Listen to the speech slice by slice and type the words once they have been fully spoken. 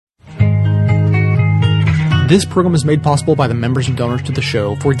This program is made possible by the members and donors to the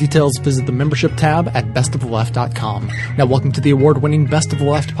show. For details, visit the membership tab at bestoftheleft.com. Now, welcome to the award-winning Best of the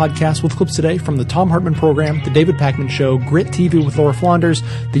Left podcast with clips today from the Thom Hartmann Program, the David Pakman Show, Grit TV with Laura Flanders,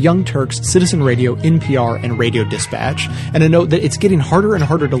 the Young Turks, Citizen Radio, NPR, and Radio Dispatch. And a note that it's getting harder and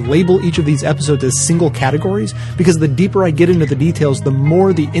harder to label each of these episodes as single categories, because the deeper I get into the details, the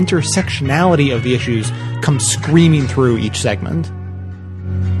more the intersectionality of the issues comes screaming through each segment.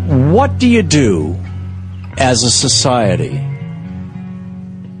 What do you do as a society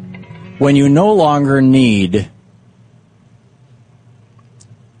when you no longer need,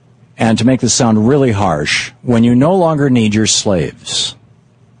 and to make this sound really harsh, when you no longer need your slaves?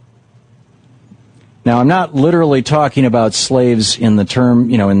 Now, I'm not literally talking about slaves in the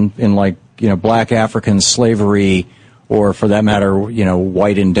term, in black African slavery, or for that matter,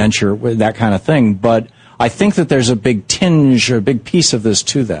 white indenture, that kind of thing, but I think that there's a big tinge, or a big piece of this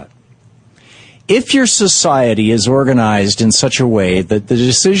to that. If your society is organized in such a way that the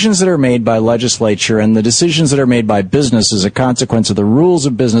decisions that are made by legislature and the decisions that are made by business as a consequence of the rules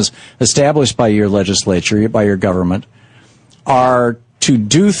of business established by your legislature, by your government, are to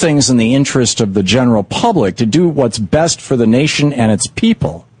do things in the interest of the general public, to do what's best for the nation and its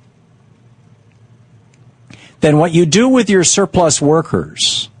people, then what you do with your surplus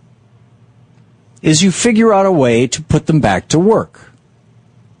workers is you figure out a way to put them back to work.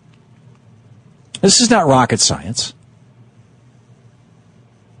 This is not rocket science.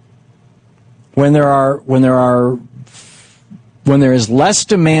 When there is less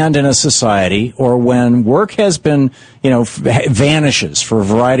demand in a society, or when work has been, vanishes for a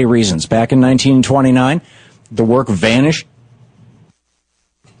variety of reasons. Back in 1929, the work vanished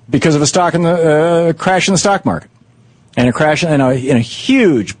because of a crash in the stock market, and a crash in a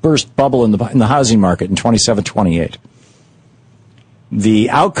huge burst bubble in the housing market in 27, 28. The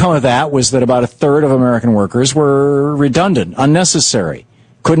outcome of that was that about a third of American workers were redundant, unnecessary,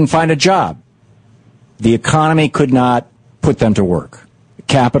 couldn't find a job. The economy could not put them to work.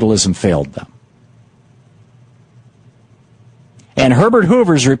 Capitalism failed them. And Herbert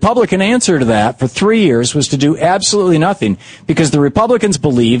Hoover's Republican answer to that for 3 years was to do absolutely nothing, because the Republicans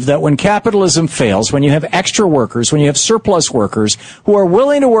believe that when capitalism fails, when you have extra workers, when you have surplus workers who are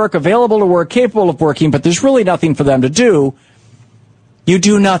willing to work, available to work, capable of working, but there's really nothing for them to do, you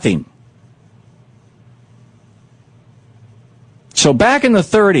do nothing. So back in the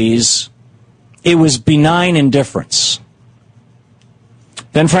 30s, it was benign indifference.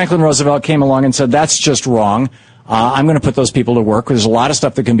 Then Franklin Roosevelt came along and said, that's just wrong. I'm going to put those people to work. There's a lot of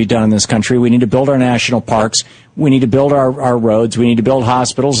stuff that can be done in this country. We need to build our national parks. We need to build our roads. We need to build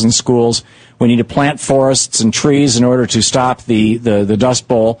hospitals and schools. We need to plant forests and trees in order to stop the Dust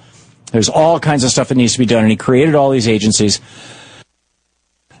Bowl. There's all kinds of stuff that needs to be done. And he created all these agencies.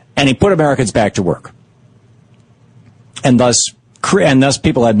 And he put Americans back to work. And thus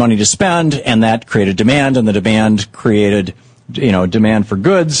people had money to spend, and that created demand, and the demand created, demand for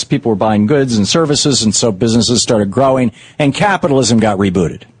goods. People were buying goods and services, and so businesses started growing, and capitalism got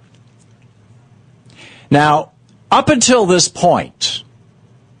rebooted. Now, up until this point,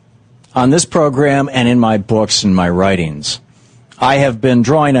 on this program and in my books and my writings, I have been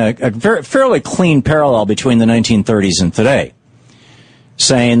drawing a fairly clean parallel between the 1930s and today,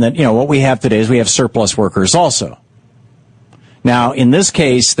 saying that, what we have today is we have surplus workers also. Now, in this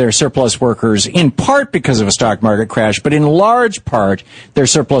case, they're surplus workers in part because of a stock market crash, but in large part, they're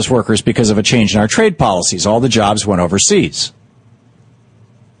surplus workers because of a change in our trade policies. All the jobs went overseas.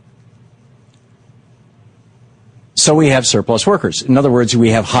 So we have surplus workers. In other words, we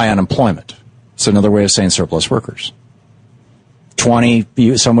have high unemployment. It's another way of saying surplus workers. 20,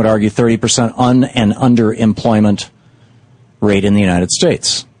 some would argue 30% and underemployment rate in the United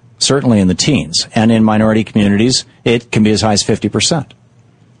States, certainly in the teens. And in minority communities, it can be as high as 50%,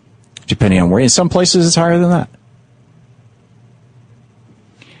 depending on where. In some places, it's higher than that.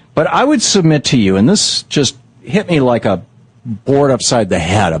 But I would submit to you, and this just hit me like a board upside the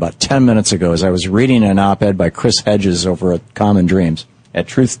head about 10 minutes ago as I was reading an op-ed by Chris Hedges over at Common Dreams, at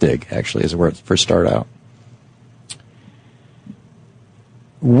Truthdig, actually, is where it first started out.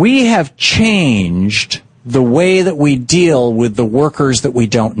 We have changed the way that we deal with the workers that we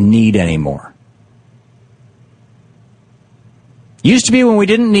don't need anymore. Used to be when we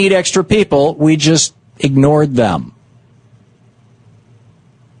didn't need extra people, we just ignored them.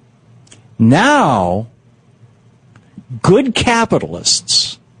 Now, good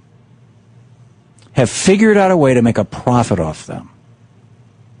capitalists have figured out a way to make a profit off them.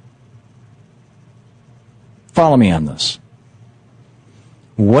 Follow me on this.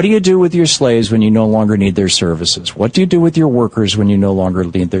 What do you do with your slaves when you no longer need their services? What do you do with your workers when you no longer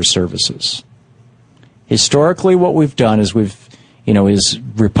need their services? Historically, what we've done is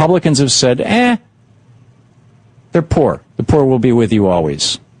Republicans have said, they're poor. The poor will be with you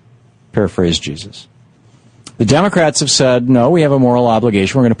always. Paraphrase Jesus. The Democrats have said, no, we have a moral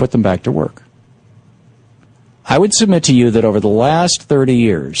obligation. We're going to put them back to work. I would submit to you that over the last 30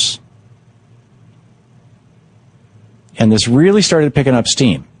 years, and this really started picking up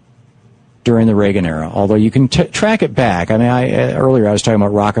steam during the Reagan era, although you can track it back. I mean, earlier I was talking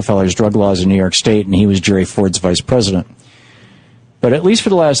about Rockefeller's drug laws in New York State, and he was Jerry Ford's vice president. But at least for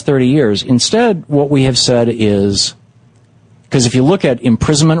the last 30 years, instead, what we have said is, because if you look at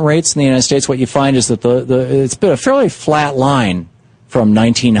imprisonment rates in the United States, what you find is that it's been a fairly flat line from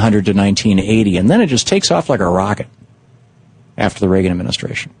 1900 to 1980, and then it just takes off like a rocket after the Reagan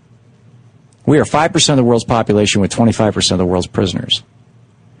administration. We are 5% of the world's population with 25% of the world's prisoners.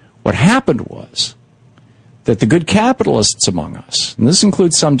 What happened was that the good capitalists among us, and this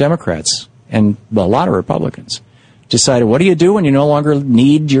includes some Democrats and a lot of Republicans, decided, what do you do when you no longer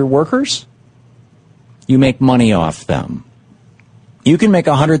need your workers? You make money off them. You can make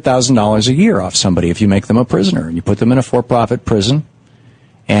 $100,000 a year off somebody if you make them a prisoner, and you put them in a for-profit prison,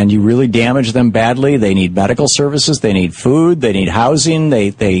 and you really damage them badly. They need medical services, they need food, they need housing.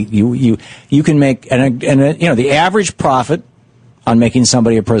 You can make, and the average profit on making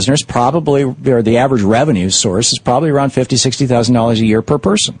somebody a prisoner is probably, or the average revenue source is probably around $50,000, $60,000 a year per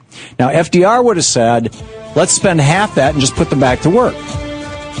person. Now, FDR would have said, let's spend half that and just put them back to work.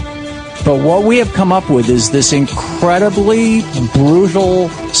 But what we have come up with is this incredibly brutal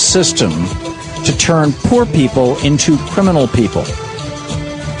system to turn poor people into criminal people.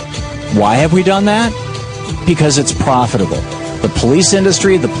 Why have we done that? Because it's profitable. The police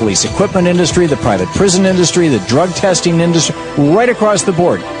industry, the police equipment industry, the private prison industry, the drug testing industry, right across the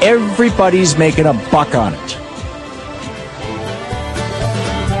board. Everybody's making a buck on it.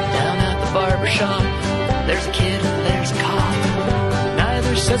 Down at the barbershop, there's a kid and there's a cop.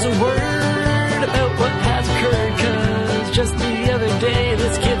 Neither says a word about what has occurred, 'cause just the other day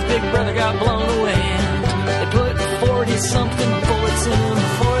this kid's big brother got blown away, and they put 40-something bullets in him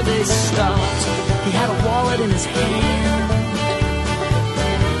before they stopped. He had a wallet in his hand.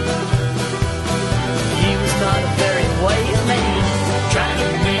 He was not a very white man, trying to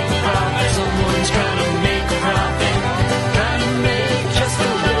make a profit. Someone's trying to make a profit, trying to make just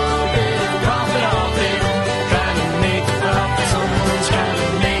a little bit of profit off it. Trying to make a profit. Someone's trying to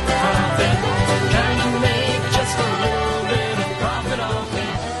make a profit, trying to make just a little bit of profit off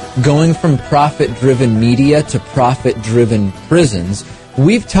it. Going from profit-driven media to profit-driven prisons,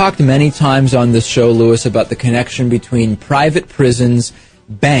 we've talked many times on this show, Lewis, about the connection between private prisons,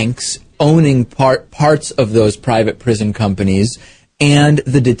 banks owning parts of those private prison companies, and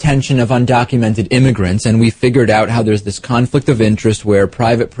the detention of undocumented immigrants. And we figured out how there's this conflict of interest where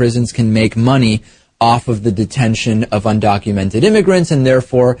private prisons can make money off of the detention of undocumented immigrants and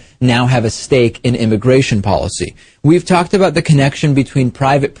therefore now have a stake in immigration policy. We've talked about the connection between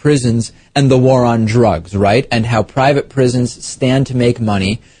private prisons and the war on drugs, right? And how private prisons stand to make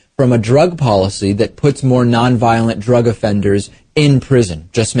money from a drug policy that puts more nonviolent drug offenders in prison.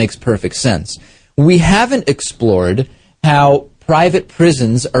 Just makes perfect sense. We haven't explored how private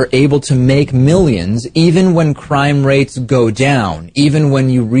prisons are able to make millions even when crime rates go down, even when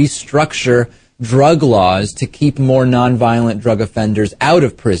you restructure drug laws to keep more nonviolent drug offenders out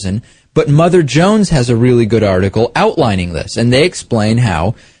of prison. But Mother Jones has a really good article outlining this, and they explain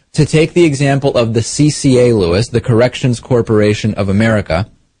how, to take the example of the CCA, Lewis, the Corrections Corporation of America,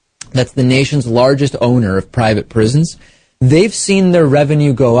 that's the nation's largest owner of private prisons, they've seen their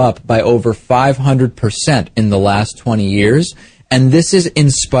revenue go up by over 500% in the last 20 years, and this is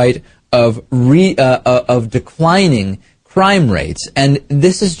in spite of declining crime rates. And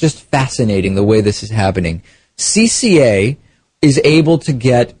this is just fascinating, the way this is happening. CCA is able to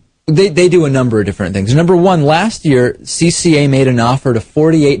get, they do a number of different things. Number one, last year, CCA made an offer to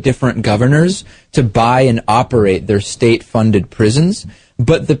 48 different governors to buy and operate their state-funded prisons.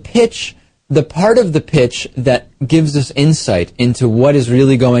 But the part of the pitch that gives us insight into what is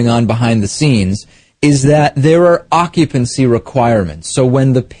really going on behind the scenes is that there are occupancy requirements. So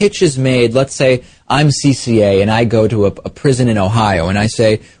when the pitch is made, let's say I'm CCA and I go to a prison in Ohio and I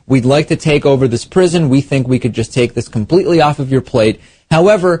say, we'd like to take over this prison. We think we could just take this completely off of your plate.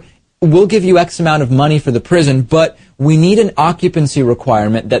 However, we'll give you X amount of money for the prison, but we need an occupancy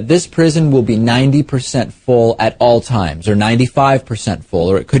requirement that this prison will be 90% full at all times, or 95%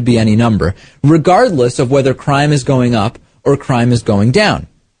 full, or it could be any number, regardless of whether crime is going up or crime is going down.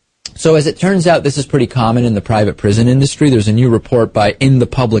 So as it turns out, this is pretty common in the private prison industry. There's a new report by In the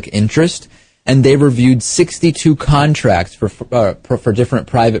Public Interest, and they reviewed 62 contracts for different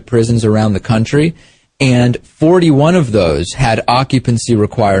private prisons around the country. and 41 of those had occupancy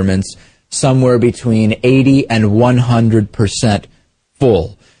requirements somewhere between 80 and 100%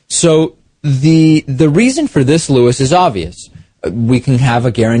 full. So the reason for this, Lewis, is obvious. We can have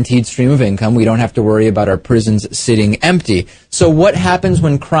a guaranteed stream of income. We don't have to worry about our prisons sitting empty. So what happens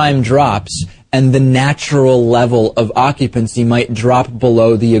when crime drops and the natural level of occupancy might drop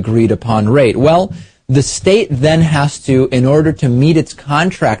below the agreed upon rate? Well, the state then has to, in order to meet its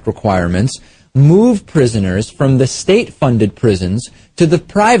contract requirements, move prisoners from the state-funded prisons to the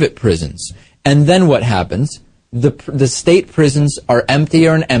private prisons. And then what happens? The state prisons are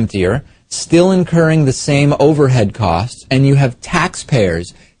emptier and emptier, still incurring the same overhead costs, and you have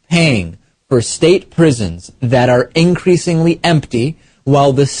taxpayers paying for state prisons that are increasingly empty,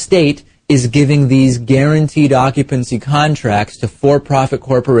 while the state is giving these guaranteed occupancy contracts to for-profit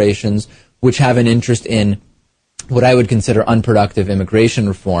corporations which have an interest in what I would consider unproductive immigration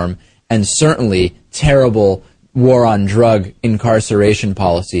reform and certainly terrible war on drug incarceration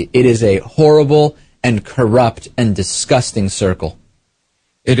policy. It is a horrible and corrupt and disgusting circle.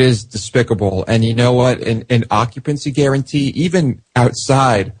 It is despicable. And you know what? An occupancy guarantee, even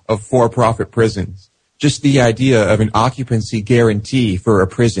outside of for-profit prisons, just the idea of an occupancy guarantee for a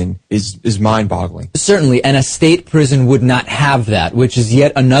prison is mind-boggling. Certainly, and a state prison would not have that, which is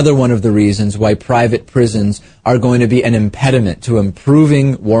yet another one of the reasons why private prisons are going to be an impediment to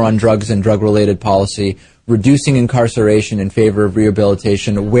improving war on drugs and drug-related policy, reducing incarceration in favor of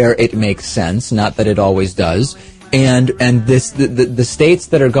rehabilitation where it makes sense, not that it always does. And the states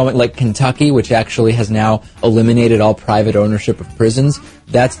that are going, like Kentucky, which actually has now eliminated all private ownership of prisons,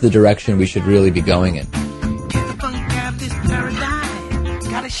 that's the direction we should really be going in. Get the funk out of this paradigm.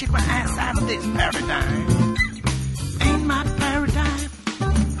 Gotta shake my ass out of this paradigm. Ain't my paradigm.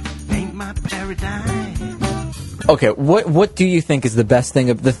 Ain't my paradigm. Okay, what do you think is the best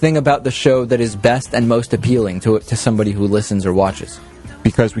thing, the thing about the show that is best and most appealing to somebody who listens or watches?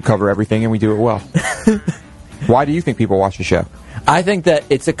 Because we cover everything and we do it well. Why do you think people watch the show? I think that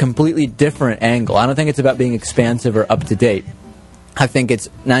it's a completely different angle. I don't think it's about being expansive or up to date. I think it's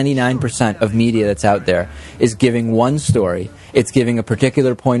 99% of media that's out there is giving one story, it's giving a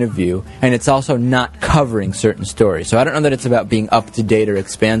particular point of view, and it's also not covering certain stories. So I don't know that it's about being up to date or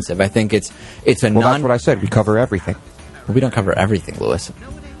expansive. I think it's a Well, that's what I said. We cover everything. Well, we don't cover everything, Lewis.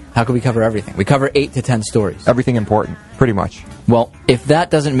 How can we cover everything? We cover 8 to 10 stories. Everything important, pretty much. Well, if that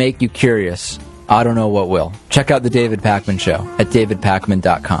doesn't make you curious, I don't know what will. Check out The David Pakman Show at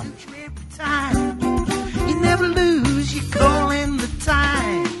davidpakman.com. You never lose, you call in the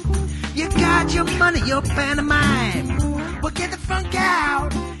time. You got your money, your pantomime. Well, get the funk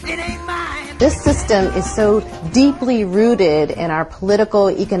out, it ain't mine. This system is so deeply rooted in our political,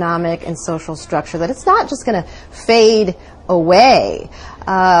 economic, and social structure that it's not just going to fade away.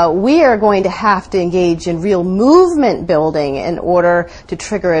 We are going to have to engage in real movement building in order to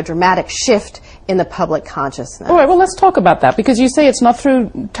trigger a dramatic shift in the public consciousness. All right, well, let's talk about that, because you say it's not through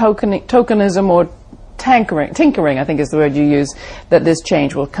tokenism or tinkering, I think is the word you use, that this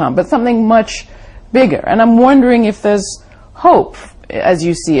change will come, but something much bigger. And I'm wondering if there's hope, as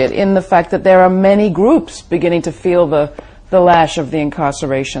you see it, in the fact that there are many groups beginning to feel the lash of the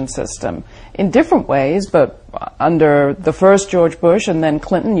incarceration system in different ways, but under the first George Bush and then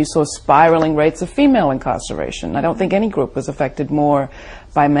Clinton, you saw spiraling rates of female incarceration. I don't think any group was affected more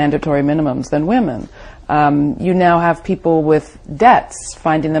by mandatory minimums than women. You now have people with debts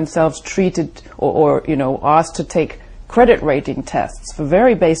finding themselves treated or asked to take credit rating tests for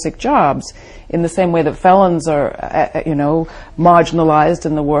very basic jobs in the same way that felons are, marginalized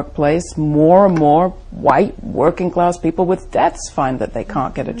in the workplace. More and more white working class people with debts find that they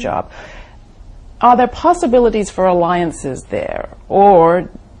can't get a job. Are there possibilities for alliances there, or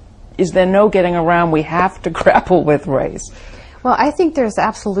is there no getting around? We have to grapple with race. Well, I think there's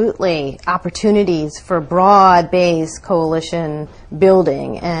absolutely opportunities for broad-based coalition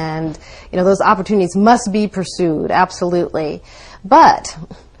building, and those opportunities must be pursued, absolutely. But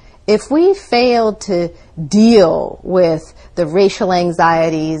if we fail to deal with the racial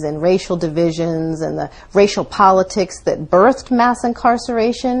anxieties and racial divisions and the racial politics that birthed mass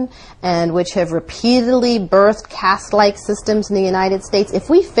incarceration and which have repeatedly birthed caste-like systems in the United States, if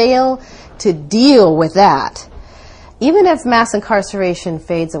we fail to deal with that, even if mass incarceration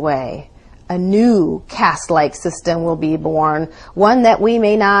fades away, a new caste-like system will be born, one that we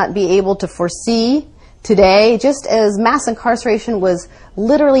may not be able to foresee today, just as mass incarceration was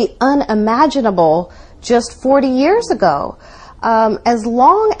literally unimaginable just 40 years ago. As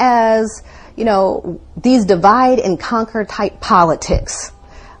long as, these divide and conquer type politics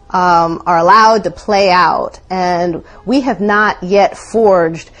are allowed to play out, and we have not yet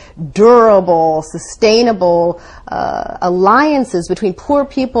forged durable, sustainable alliances between poor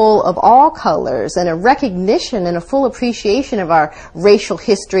people of all colors, and a recognition and a full appreciation of our racial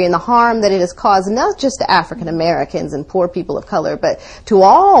history and the harm that it has caused, not just to African Americans and poor people of color, but to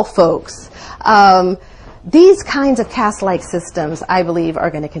all folks. These kinds of caste-like systems, I believe,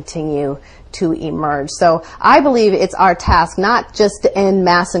 are going to continue to emerge. So I believe it's our task not just to end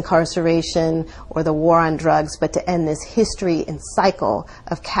mass incarceration or the war on drugs, but to end this history and cycle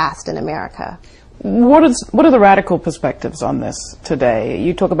of caste in America. What are the radical perspectives on this today?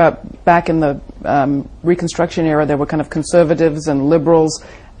 You talk about back in the Reconstruction era, there were kind of conservatives and liberals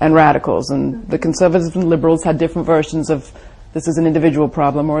and radicals, and the conservatives and liberals had different versions of this is an individual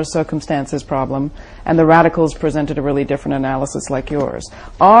problem or a circumstances problem, and the radicals presented a really different analysis like yours.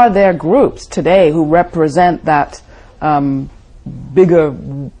 Are there groups today who represent that bigger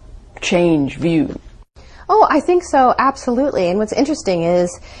change view? Oh, I think so, absolutely. And what's interesting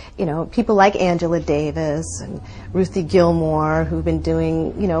is, people like Angela Davis and Ruthie Gilmore, who've been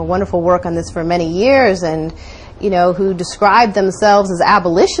doing, wonderful work on this for many years, and who describe themselves as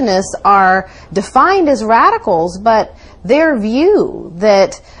abolitionists, are defined as radicals, but their view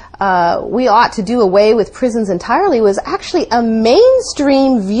that we ought to do away with prisons entirely was actually a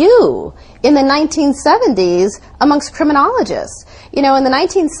mainstream view in the 1970s amongst criminologists. In the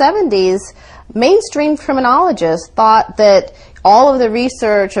 1970s, mainstream criminologists thought that all of the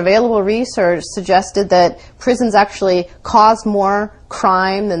research, available research, suggested that prisons actually caused more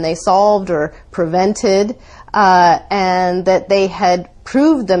crime than they solved or prevented, and that they had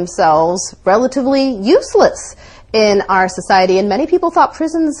proved themselves relatively useless in our society. And many people thought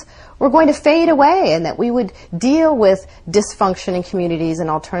prisons were going to fade away and that we would deal with dysfunction in communities in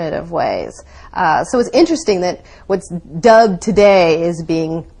alternative ways. So it's interesting that what's dubbed today as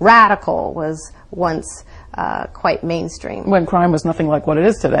being radical was once quite mainstream. When crime was nothing like what it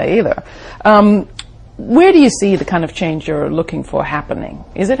is today either. Where do you see the kind of change you're looking for happening?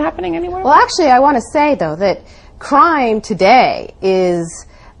 Is it happening anywhere? Well, actually, I want to say, though, that crime today is,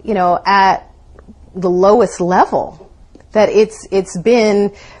 at the lowest level that it's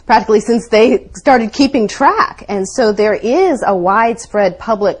been practically since they started keeping track. And so there is a widespread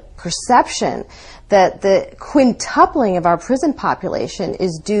public perception that the quintupling of our prison population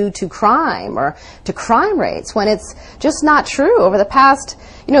is due to crime or to crime rates, when it's just not true. Over the past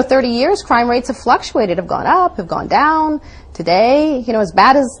 30 years, crime rates have fluctuated, have gone up, have gone down. Today, as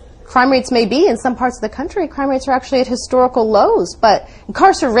bad as crime rates may be in some parts of the country, crime rates are actually at historical lows, but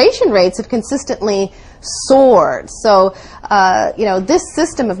incarceration rates have consistently soared. So, this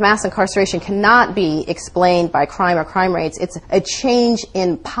system of mass incarceration cannot be explained by crime or crime rates. It's a change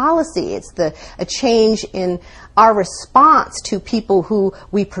in policy. It's a change in our response to people who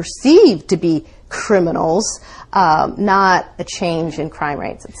we perceive to be criminals, not a change in crime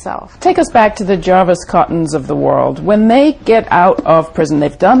rates itself. Take us back to the Jarvis Cottons of the world. When they get out of prison,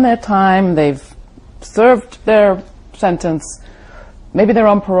 they've done their time, they've served their sentence, maybe they're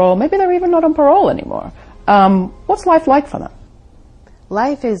on parole, maybe they're even not on parole anymore. What's life like for them?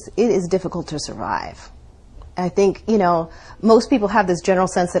 Life is difficult to survive. I think, most people have this general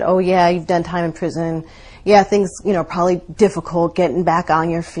sense that, oh yeah, you've done time in prison. Yeah, things, probably difficult getting back on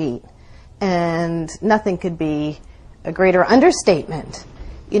your feet. And nothing could be a greater understatement.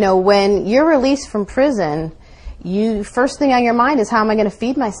 When you're released from prison, first thing on your mind is, how am I going to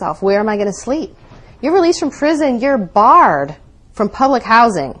feed myself? Where am I going to sleep? You're released from prison, you're barred from public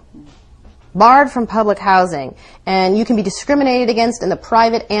housing. Barred from public housing. And you can be discriminated against in the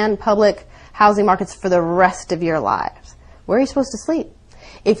private and public housing markets for the rest of your lives. Where are you supposed to sleep?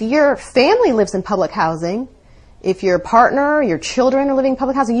 If your family lives in public housing, if your partner, your children are living in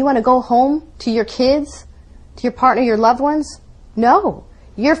public housing, you want to go home to your kids, to your partner, your loved ones? No.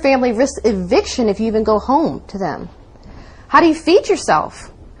 Your family risks eviction if you even go home to them. How do you feed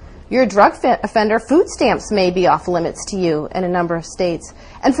yourself? You're a drug offender. Food stamps may be off limits to you in a number of states.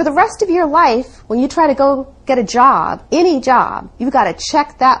 And for the rest of your life, when you try to go get a job, any job, you've got to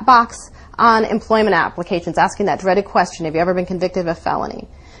check that box on employment applications, asking that dreaded question, have you ever been convicted of a felony?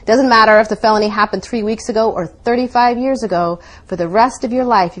 Doesn't matter if the felony happened 3 weeks ago or 35 years ago. For the rest of your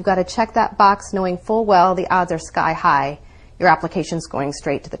life, you've got to check that box knowing full well the odds are sky high. Your application's going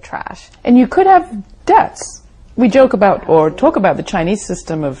straight to the trash. And you could have debts. We joke about or talk about the Chinese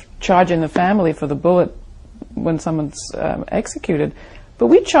system of charging the family for the bullet when someone's executed. But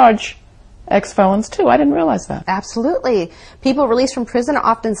we charge ex-felons too. I didn't realize that. Absolutely. People released from prison are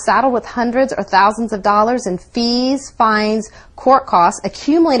often saddled with hundreds or thousands of dollars in fees, fines, court costs,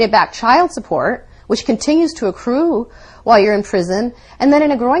 accumulated back child support, which continues to accrue while you're in prison. And then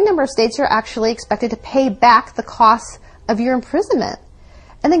in a growing number of states, you're actually expected to pay back the costs of your imprisonment.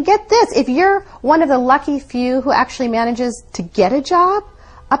 And then get this, if you're one of the lucky few who actually manages to get a job,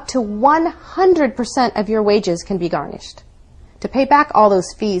 up to 100% of your wages can be garnished to pay back all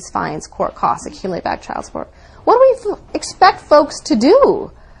those fees, fines, court costs, accumulate back child support. What do we expect folks to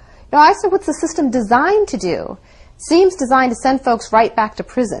do? I said, what's the system designed to do? It seems designed to send folks right back to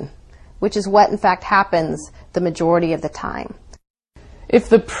prison, which is what, in fact, happens the majority of the time. If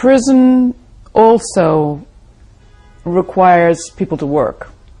the prison also requires people to work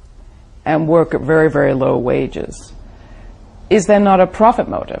and work at very, very low wages, is there not a profit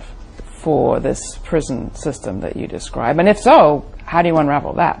motive for this prison system that you describe? And if so, how do you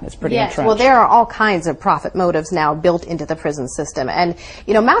unravel that? It's pretty entrenched. Well, there are all kinds of profit motives now built into the prison system. And,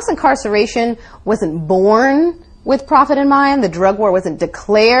 mass incarceration wasn't born with profit in mind. The drug war wasn't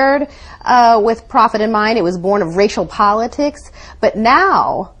declared with profit in mind. It was born of racial politics. But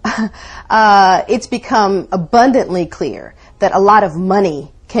now it's become abundantly clear that a lot of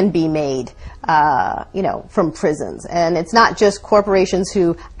money can be made from prisons. And it's not just corporations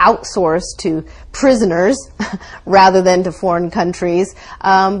who outsource to prisoners rather than to foreign countries,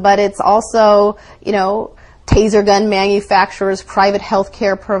 but it's also, taser gun manufacturers, private health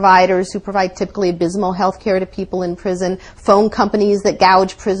care providers who provide typically abysmal health care to people in prison, phone companies that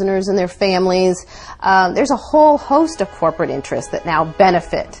gouge prisoners and their families. There's a whole host of corporate interests that now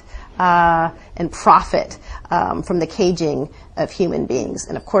benefit and profit from the caging of human beings.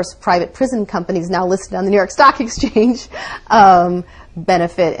 And of course, private prison companies now listed on the New York Stock Exchange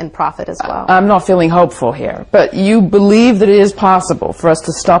benefit and profit as well. I'm not feeling hopeful here, but you believe that it is possible for us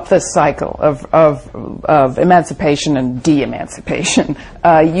to stop this cycle of emancipation and de-emancipation.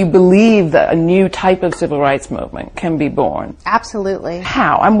 You believe that a new type of civil rights movement can be born. Absolutely.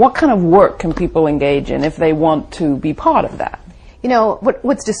 How? And what kind of work can people engage in if they want to be part of that?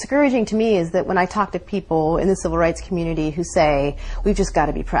 What's discouraging to me is that when I talk to people in the civil rights community who say, we've just got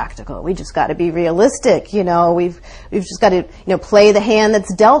to be practical, we just got to be realistic, we've just got to, play the hand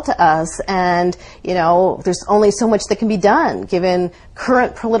that's dealt to us, and, there's only so much that can be done given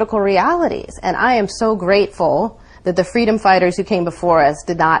current political realities. And I am so grateful that the freedom fighters who came before us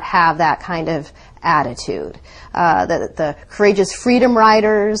did not have that kind of attitude. That the courageous freedom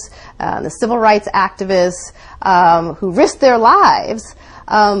riders, the civil rights activists who risked their lives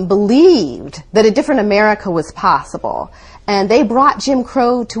believed that a different America was possible. And they brought Jim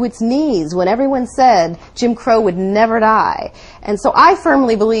Crow to its knees when everyone said Jim Crow would never die. And so I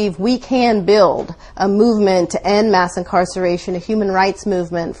firmly believe we can build a movement to end mass incarceration, a human rights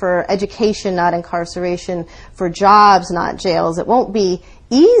movement for education, not incarceration, for jobs, not jails. It won't be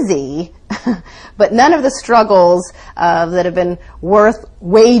easy, but none of the struggles that have been worth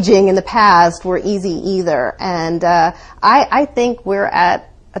waging in the past were easy either. And I think we're at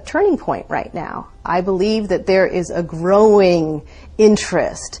a turning point right now. I believe that there is a growing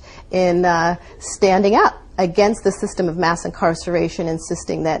interest in standing up against the system of mass incarceration,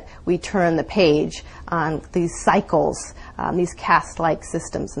 insisting that we turn the page on these cycles, these caste-like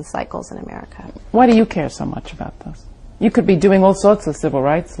systems and cycles in America. Why do you care so much about this? You could be doing all sorts of civil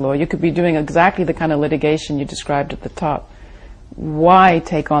rights law. You could be doing exactly the kind of litigation you described at the top. Why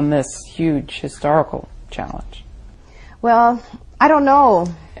take on this huge historical challenge? Well, I don't know.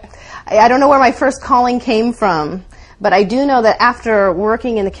 I don't know where my first calling came from, but I do know that after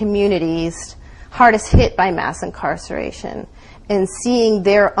working in the communities hardest hit by mass incarceration and seeing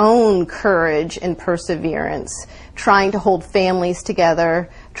their own courage and perseverance, trying to hold families together,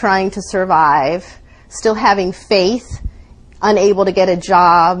 trying to survive, still having faith, unable to get a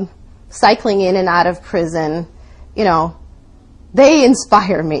job, cycling in and out of prison, they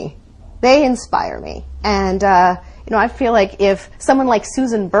inspire me. They inspire me. And, I feel like if someone like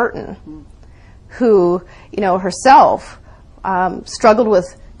Susan Burton, who, herself struggled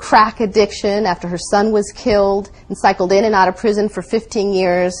with crack addiction after her son was killed and cycled in and out of prison for 15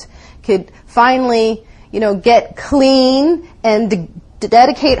 years, could finally, get clean and to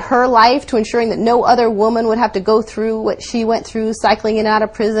dedicate her life to ensuring that no other woman would have to go through what she went through, cycling in and out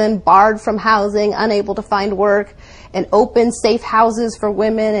of prison, barred from housing, unable to find work, and open safe houses for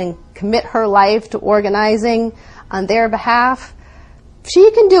women and commit her life to organizing on their behalf.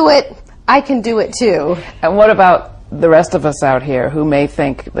 She can do it. I can do it too. And what about the rest of us out here who may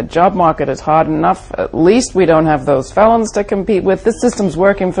think the job market is hard enough, at least we don't have those felons to compete with, this system's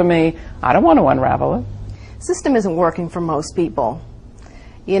working for me, I don't want to unravel it? The system isn't working for most people.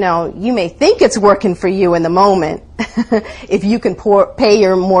 You know, you may think it's working for you in the moment if you can pay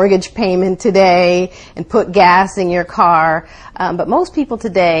your mortgage payment today and put gas in your car. But most people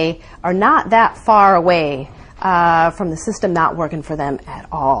today are not that far away from the system not working for them at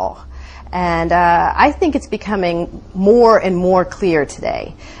all. And I think it's becoming more and more clear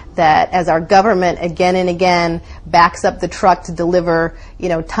today that as our government again and again backs up the truck to deliver, you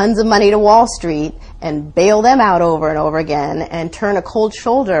know, tons of money to Wall Street and bail them out over and over again and turn a cold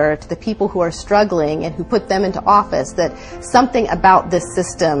shoulder to the people who are struggling and who put them into office, that something about this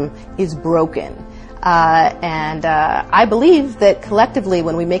system is broken. And I believe that collectively,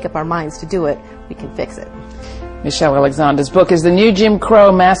 when we make up our minds to do it, we can fix it. Michelle Alexander's book is The New Jim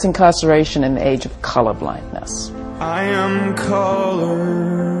Crow, Mass Incarceration in the Age of Colorblindness. I am colorblind.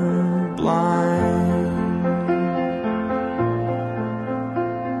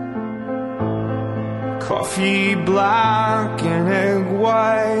 Coffee black and egg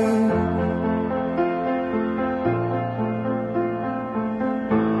white.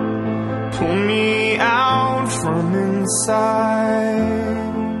 Pull me out from inside.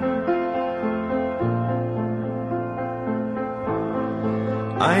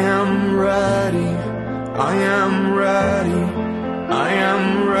 I am ready, I am ready, I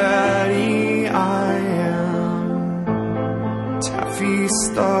am ready, I am taffy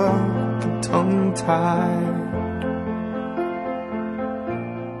stuck and tongue-tied.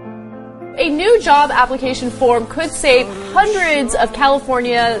 A new job application form could save hundreds of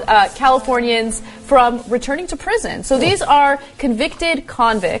Californians from returning to prison. So these are convicted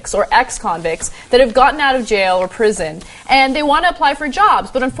convicts or ex-convicts that have gotten out of jail or prison, and they want to apply for jobs.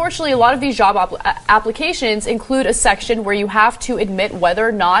 But unfortunately, a lot of these job applications include a section where you have to admit whether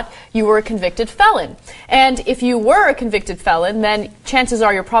or not you were a convicted felon. And if you were a convicted felon, then chances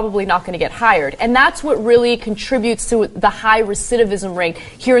are you're probably not going to get hired. And that's what really contributes to the high recidivism rate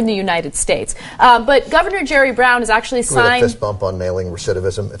here in the United States. But Governor Jerry Brown has actually signed... With a fist bump on nailing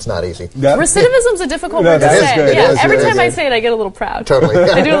recidivism. It's not easy. Recidivism's a difficult word to say. Yeah, every time I say it, I get a little proud. Totally.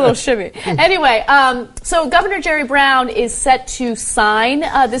 I do a little shimmy. Anyway, so Governor Jerry Brown is set to sign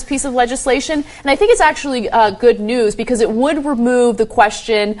this piece of legislation, and I think it's actually good news because it would remove the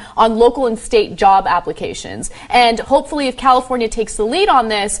question on local and state job applications. And hopefully, if California takes the lead on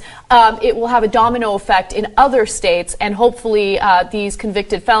this, it will have a domino effect in other states, and hopefully these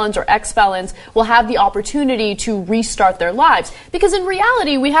convicted felons or ex-felons will have the opportunity to restart their lives. Because in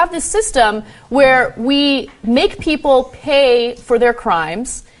reality, we have this system where we make people pay for their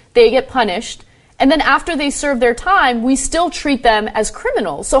crimes, they get punished, and then after they serve their time, we still treat them as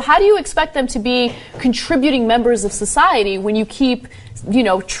criminals. So how do you expect them to be contributing members of society when you keep,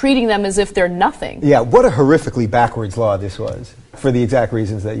 treating them as if they're nothing? Yeah, what a horrifically backwards law this was, for the exact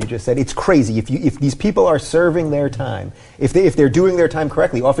reasons that you just said. It's crazy. If these people are serving their time, if they're doing their time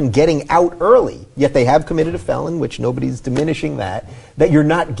correctly, often getting out early, yet they have committed a felon, which nobody's diminishing that you're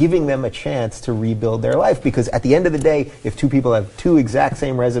not giving them a chance to rebuild their life. Because at the end of the day, if two people have two exact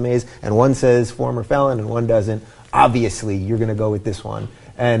same resumes and one says former felon and one doesn't, obviously you're going to go with this one.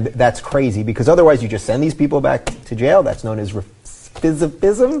 And that's crazy, because otherwise you just send these people back to jail. That's known as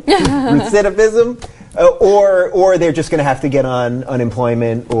recidivism, or they're just going to have to get on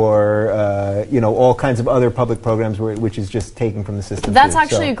unemployment or all kinds of other public programs which is just taken from the system. That's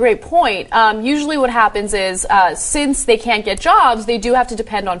actually a great point. Usually what happens is since they can't get jobs, they do have to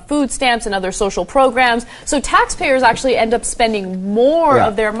depend on food stamps and other social programs. So taxpayers actually end up spending more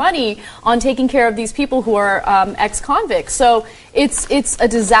of their money on taking care of these people who are ex-convicts. So it's a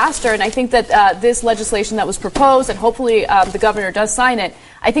disaster, and I think that this legislation that was proposed, and hopefully the governor does sign it,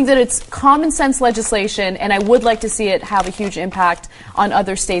 I think that it's common sense legislation, and I would like to see it have a huge impact on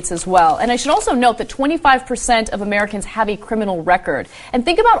other states as well. And I should also note that 25% of Americans have a criminal record. And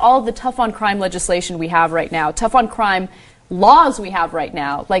think about all of the tough on crime legislation we have right now, tough on crime laws we have right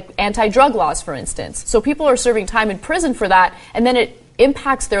now, like anti-drug laws, for instance. So people are serving time in prison for that, and then it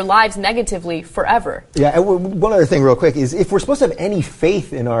impacts their lives negatively forever. Yeah, and one other thing real quick is, if we're supposed to have any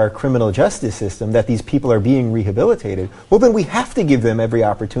faith in our criminal justice system that these people are being rehabilitated, well, then we have to give them every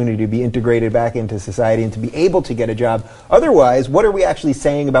opportunity to be integrated back into society and to be able to get a job. Otherwise, what are we actually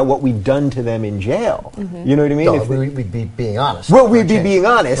saying about what we've done to them in jail? Mm-hmm. You know what I mean? No, we'd be being honest. Well, we'd be being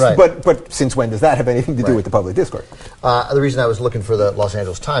honest, right. but since when does that have anything to do with the public discourse? The reason I was looking for the Los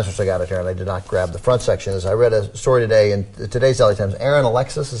Angeles Times, which I got it here, and I did not grab the front section, is I read a story today in today's LA Times. Aaron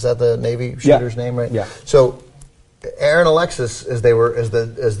Alexis, is that the Navy shooter's name, right? Yeah. So Aaron Alexis, as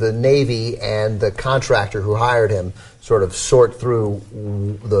the Navy and the contractor who hired him sort of sort through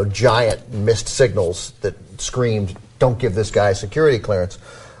the giant missed signals that screamed, "Don't give this guy security clearance."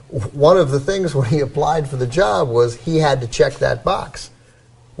 One of the things when he applied for the job was he had to check that box.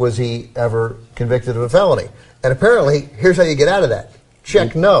 was he ever convicted of a felony? And apparently, here's how you get out of that.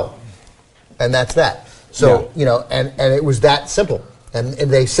 Check no. And that's that. So, and it was that simple. And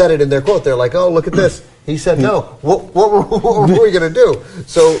they said it in their quote. They're like, oh, look at this. He said no. What were we going to do?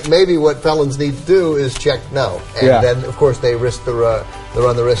 So maybe what felons need to do is check no. And then, of course, they risk they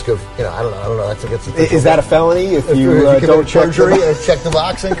run the risk of, I don't know. Is that a felony if you don't check perjury check the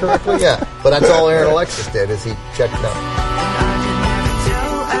box incorrectly? Yeah. But that's all Aaron Alexis did, is he checked no.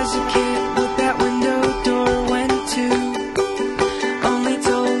 As a kid what that window door went to, only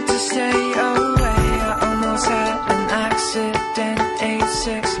told to stay away. I almost had an accident,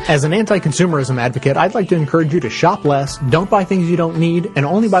 86. As an anti-consumerism advocate, I'd like to encourage you to shop less, don't buy things you don't need, and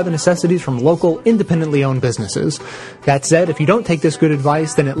only buy the necessities from local, independently owned businesses. That said, if you don't take this good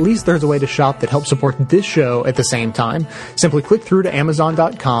advice, then at least there's a way to shop that helps support this show at the same time. Simply click through to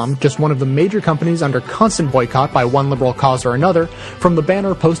Amazon.com, just one of the major companies under constant boycott by one liberal cause or another, from the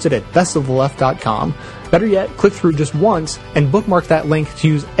banner posted at bestoftheleft.com. Better yet, click through just once and bookmark that link to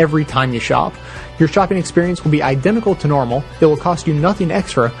use every time you shop. Your shopping experience will be identical to normal. It will cost you nothing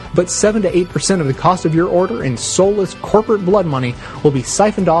extra, but 7 to 8% of the cost of your order in soulless corporate blood money will be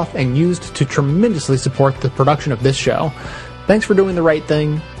siphoned off and used to tremendously support the production of this show. Thanks for doing the right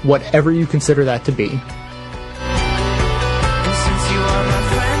thing, whatever you consider that to be. And since you are my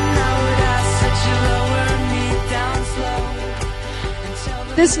friend, I would ask that you lower me down slow and tell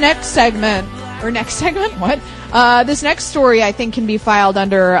the This next segment, what? This next story I think can be filed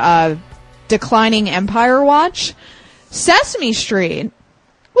under declining Empire Watch. Sesame Street,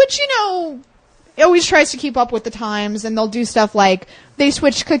 which, always tries to keep up with the times, and they'll do stuff like they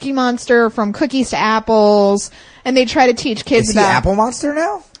switched Cookie Monster from cookies to apples, and they try to teach kids Is he about Apple Monster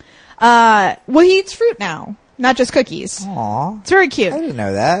now? Well, he eats fruit now, not just cookies. Aww. It's very cute. I didn't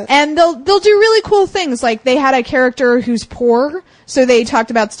know that. And they'll do really cool things. Like they had a character who's poor, so they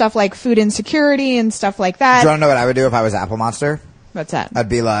talked about stuff like food insecurity and stuff like that. Do you want to know what I would do if I was Apple Monster? What's that? I'd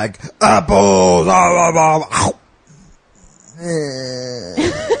be like, apples,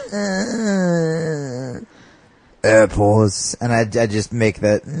 apples, and I just make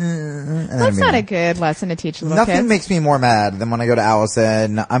that. That's not a good lesson to teach little Nothing kids. makes me more mad than when I go to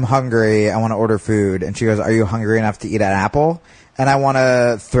Allison. I'm hungry. I want to order food, and she goes, "Are you hungry enough to eat an apple?" And I want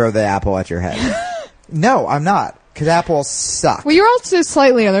to throw the apple at your head. No, I'm not, because apples suck. Well, you're also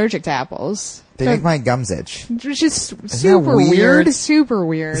slightly allergic to apples. They make my gums itch. Which is super weird. Super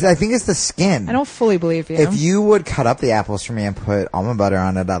weird. I think it's the skin. I don't fully believe you. If you would cut up the apples for me and put almond butter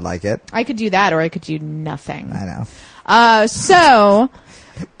on it, I'd like it. I could do that, or I could do nothing. I know. So,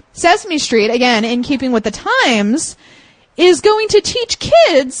 Sesame Street, again, in keeping with the times, is going to teach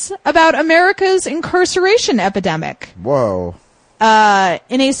kids about America's incarceration epidemic. Whoa.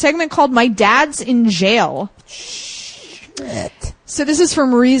 In a segment called My Dad's in Jail. Shit. So this is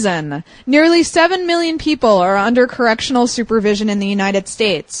from Reason. Nearly 7 million people are under correctional supervision in the United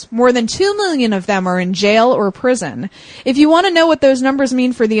States. More than 2 million of them are in jail or prison. If you want to know what those numbers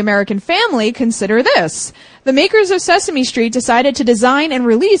mean for the American family, consider this. The makers of Sesame Street decided to design and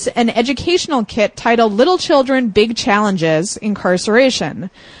release an educational kit titled Little Children, Big Challenges, Incarceration.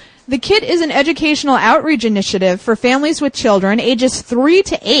 The kit is an educational outreach initiative for families with children ages 3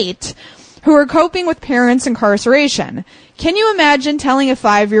 to 8 who are coping with parents' incarceration. Can you imagine telling a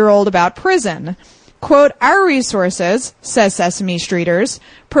 5-year-old about prison? Quote, our resources, says Sesame Streeters,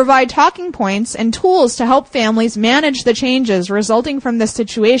 provide talking points and tools to help families manage the changes resulting from this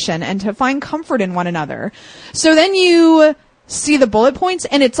situation and to find comfort in one another. So then you see the bullet points,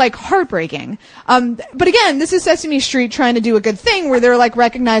 and it's like heartbreaking. But again, this is Sesame Street trying to do a good thing where they're like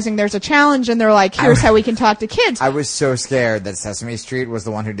recognizing there's a challenge and they're like, here's how we can talk to kids. I was so scared that Sesame Street was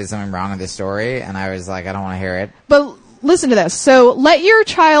the one who did something wrong in this story, and I was like, I don't want to hear it. But listen to this. So let your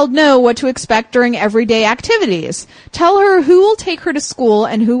child know what to expect during everyday activities. Tell her who will take her to school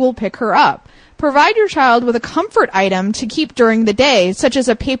and who will pick her up. Provide your child with a comfort item to keep during the day, such as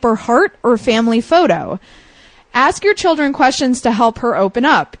a paper heart or family photo. Ask your children questions to help her open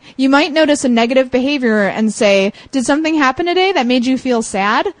up. You might notice a negative behavior and say, did something happen today that made you feel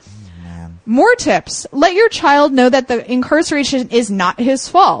sad? More tips. Let your child know that the incarceration is not his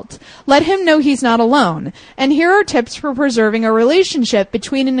fault. Let him know he's not alone. And here are tips for preserving a relationship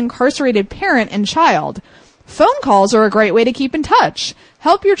between an incarcerated parent and child. Phone calls are a great way to keep in touch.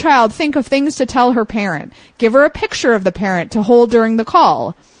 Help your child think of things to tell her parent. Give her a picture of the parent to hold during the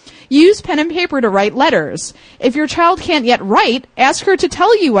call. Use pen and paper to write letters. If your child can't yet write, ask her to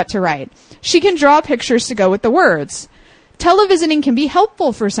tell you what to write. She can draw pictures to go with the words. Televisiting can be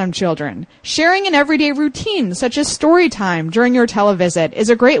helpful for some children. Sharing an everyday routine, such as story time during your televisit, is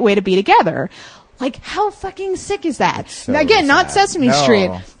a great way to be together. Like, how fucking sick is that? so Again, not sad. Sesame No. Street,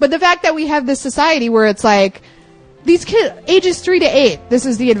 but the fact that we have this society where it's like, these kids, ages 3 to 8, this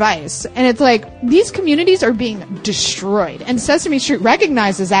is the advice. And it's like, these communities are being destroyed. And Sesame Street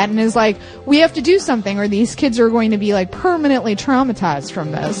recognizes that and is like, we have to do something or these kids are going to be like permanently traumatized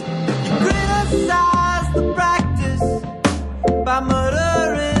from this. Criticize the practice by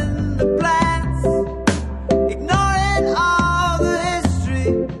murdering the plants, ignoring all the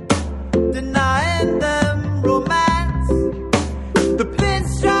history, denying them romance. The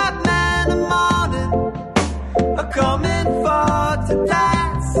pinstripe man of morning are coming for to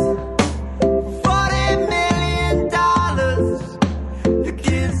dance. $40 million, the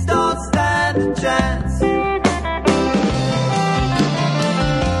kids don't stand a chance.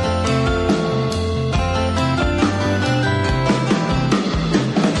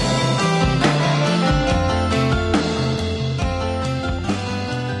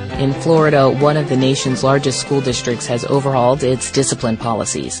 In Florida, one of the nation's largest school districts has overhauled its discipline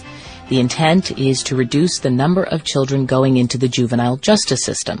policies. The intent is to reduce the number of children going into the juvenile justice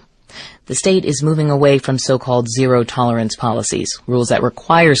system. The state is moving away from so-called zero-tolerance policies, rules that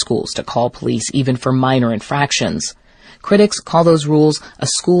require schools to call police even for minor infractions. Critics call those rules a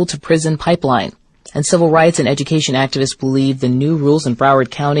school-to-prison pipeline. And civil rights and education activists believe the new rules in Broward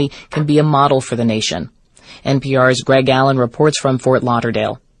County can be a model for the nation. NPR's Greg Allen reports from Fort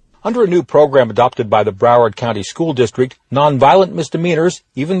Lauderdale. Under a new program adopted by the Broward County School District, nonviolent misdemeanors,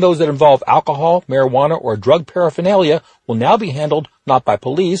 even those that involve alcohol, marijuana, or drug paraphernalia, will now be handled not by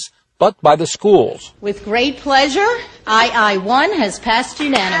police, but by the schools. With great pleasure, II-1 has passed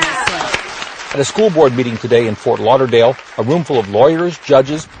unanimously. At a school board meeting today in Fort Lauderdale, a room full of lawyers,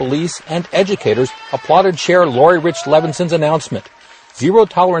 judges, police, and educators applauded Chair Lori Rich Levinson's announcement.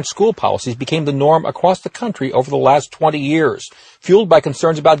 Zero-tolerance school policies became the norm across the country over the last 20 years, fueled by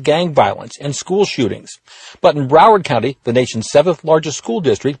concerns about gang violence and school shootings. But in Broward County, the nation's 7th largest school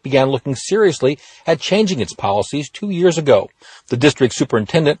district, began looking seriously at changing its policies 2 years ago. The district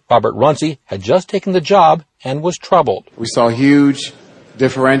superintendent, Robert Runcie, had just taken the job and was troubled. We saw huge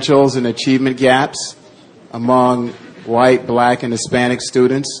differentials and achievement gaps among white, black, and Hispanic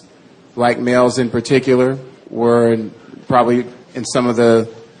students. Black males in particular were probably in some of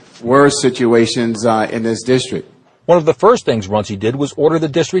the worst situations in this district. One of the first things Runcie did was order the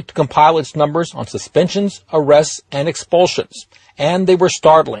district to compile its numbers on suspensions, arrests, and expulsions. And they were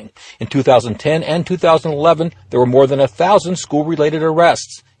startling. In 2010 and 2011, there were more than 1,000 school-related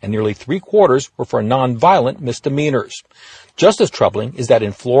arrests, and nearly 3/4 were for nonviolent misdemeanors. Just as troubling is that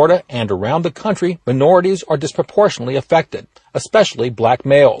in Florida and around the country, minorities are disproportionately affected, especially black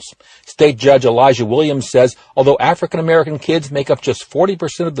males. State Judge Elijah Williams says although African-American kids make up just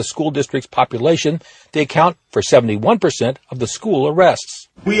 40% of the school district's population, they account for 71% of the school arrests.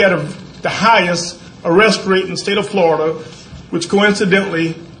 We had the highest arrest rate in the state of Florida, which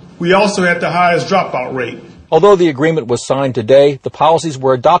coincidentally, we also had the highest dropout rate. Although the agreement was signed today, the policies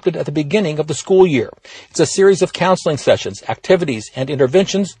were adopted at the beginning of the school year. It's a series of counseling sessions, activities, and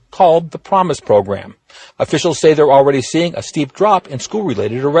interventions called the Promise Program. Officials say they're already seeing a steep drop in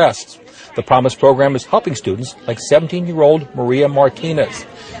school-related arrests. The Promise Program is helping students like 17-year-old Maria Martinez.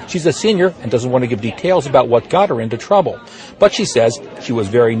 She's a senior and doesn't want to give details about what got her into trouble, but she says she was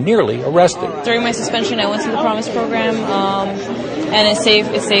very nearly arrested. During my suspension, I went to the Promise Program, and it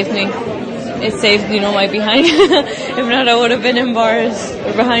saved me. It saved, my behind. If not, I would have been in bars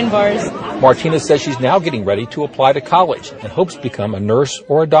or behind bars. Martinez says she's now getting ready to apply to college and hopes to become a nurse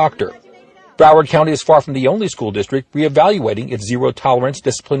or a doctor. Broward County is far from the only school district reevaluating its zero-tolerance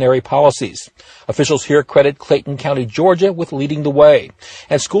disciplinary policies. Officials here credit Clayton County, Georgia, with leading the way.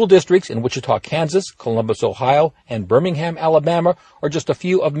 And school districts in Wichita, Kansas, Columbus, Ohio, and Birmingham, Alabama are just a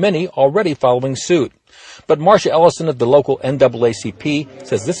few of many already following suit. But Marcia Ellison of the local NAACP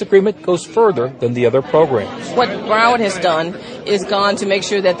says this agreement goes further than the other programs. What Broward has done is gone to make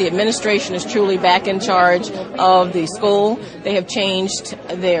sure that the administration is truly back in charge of the school. They have changed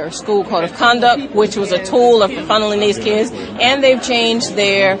their school code of conduct, which was a tool of funneling these kids, and they've changed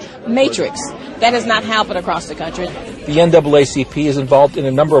their matrix. That has not happened across the country. The NAACP is involved in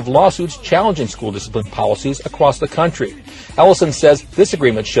a number of lawsuits challenging school discipline policies across the country. Ellison says this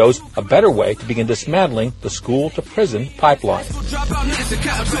agreement shows a better way to begin dismantling the school-to-prison pipeline.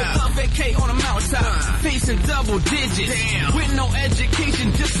 Facing double digits with no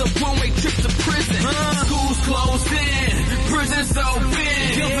education, just a one-way trip to prison. Schools closed in, prisons open.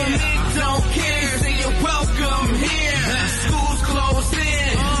 Government don't care, say you're welcome here. Schools closed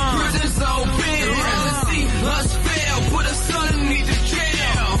in, prisons open. Rather see us fail, put us underneath the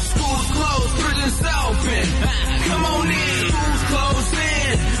jail. Schools closed, prisons open. Come on in, schools closed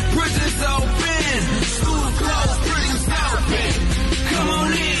in, prisons open.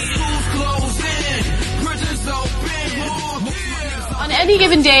 any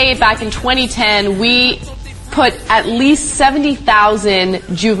given day back in 2010, we put at least 70,000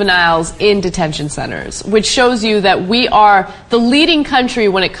 juveniles in detention centers, which shows you that we are the leading country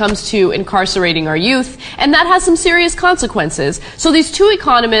when it comes to incarcerating our youth, and that has some serious consequences. So these two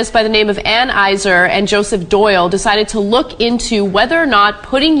economists by the name of Ann Iser and Joseph Doyle decided to look into whether or not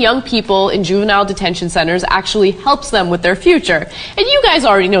putting young people in juvenile detention centers actually helps them with their future. And you guys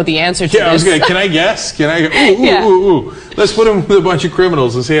already know the answer to Yeah, this. can I guess? Can I? Ooh. Let's put them with a bunch of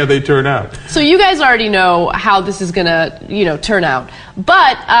criminals and see how they turn out. So you guys already know how this is going to, turn out.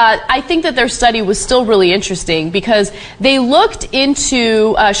 But I think that their study was still really interesting because they looked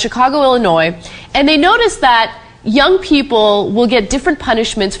into Chicago, Illinois, and they noticed that young people will get different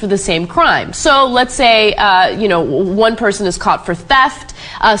punishments for the same crime. So let's say, one person is caught for theft.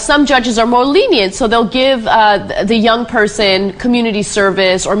 Some judges are more lenient, so they'll give the young person community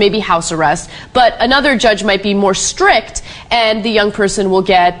service or maybe house arrest. But another judge might be more strict, and the young person will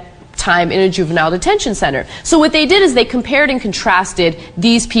get time in a juvenile detention center. So what they did is they compared and contrasted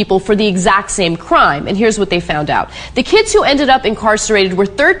these people for the exact same crime. And here's what they found out. The kids who ended up incarcerated were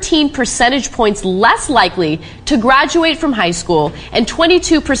 13 percentage points less likely to graduate from high school and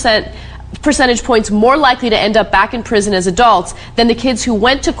 22 percentage points more likely to end up back in prison as adults than the kids who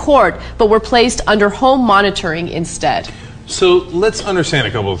went to court but were placed under home monitoring instead. So let's understand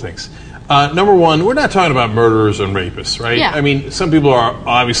a couple of things. Number one, we're not talking about murderers and rapists, right? Yeah. I mean, some people are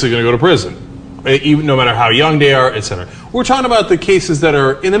obviously going to go to prison, even no matter how young they are, etc. We're talking about the cases that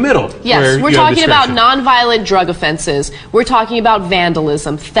are in the middle. Yes, we're talking about nonviolent drug offenses. We're talking about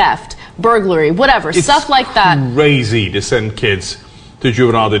vandalism, theft, burglary, whatever, stuff like that. Crazy to send kids to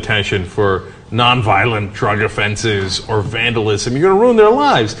juvenile detention for nonviolent drug offenses or vandalism. You're going to ruin their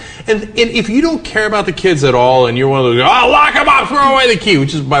lives. And if you don't care about the kids at all and you're one of those, lock them up, throw away the key,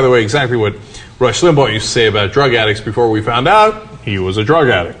 which is, by the way, exactly what Rush Limbaugh used to say about drug addicts before we found out he was a drug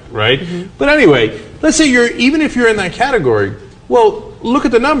addict, right? Mm-hmm. But anyway, let's say even if you're in that category, well, look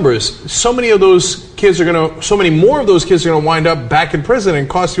at the numbers. So many more of those kids are going to wind up back in prison and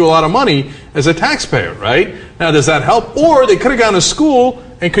cost you a lot of money as a taxpayer, right? Now, does that help? Or they could have gone to school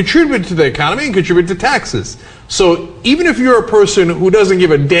and contributed to the economy and contributed to taxes. So even if you're a person who doesn't give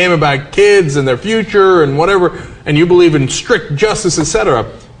a damn about kids and their future and whatever, and you believe in strict justice, etc.,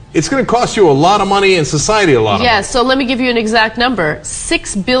 it's going to cost you a lot of money and society a lot of money. Yes, so let me give you an exact number.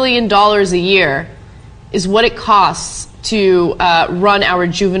 $6 billion a year is what it costs to run our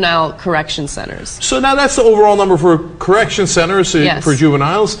juvenile correction centers. So now that's the overall number for correction centers for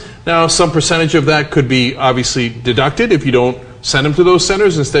juveniles. Now some percentage of that could be obviously deducted if you don't send them to those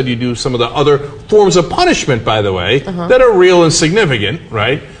centers. Instead you do some of the other forms of punishment, by the way, that are real and significant,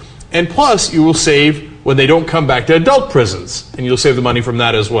 right? And plus you will save when they don't come back to adult prisons, and you'll save the money from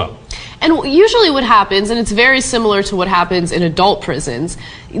that as well. And usually what happens, and it's very similar to what happens in adult prisons,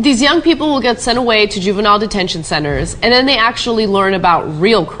 these young people will get sent away to juvenile detention centers, and then they actually learn about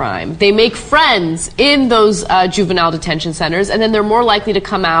real crime. They make friends in those juvenile detention centers, and then they're more likely to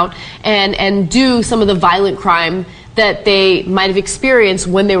come out and do some of the violent crime that they might have experienced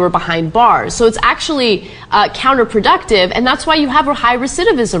when they were behind bars. So it's actually counterproductive, and that's why you have a high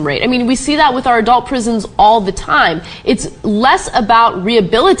recidivism rate. I mean, we see that with our adult prisons all the time. It's less about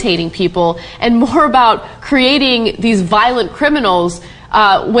rehabilitating people and more about creating these violent criminals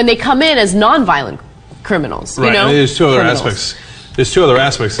when they come in as nonviolent criminals. Right, you know? and there's two other aspects. There's two other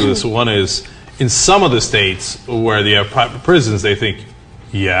aspects to this. One is, in some of the states where they have private prisons, they think,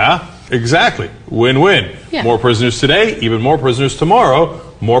 yeah, exactly, win-win. Yeah. More prisoners today, even more prisoners tomorrow,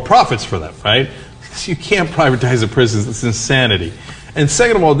 more profits for them, right? You can't privatize the prisons. It's insanity. And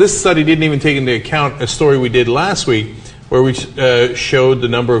second of all, this study didn't even take into account a story we did last week where we showed the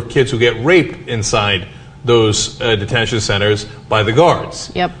number of kids who get raped inside those detention centers by the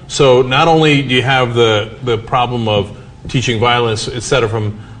guards. Yep. So not only do you have the problem of teaching violence, etc.,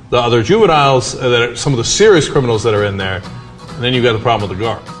 from the other juveniles, that are some of the serious criminals that are in there, and then you've got the problem with the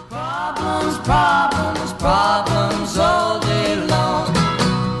guards. Problems all day long.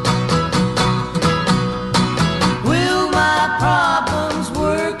 Will my problems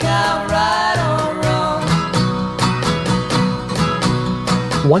work out right or wrong?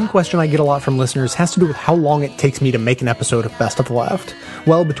 One question I get a lot from listeners has to do with how long it takes me to make an episode of Best of the Left.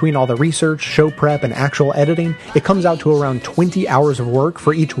 Well, between all the research, show prep, and actual editing, it comes out to around 20 hours of work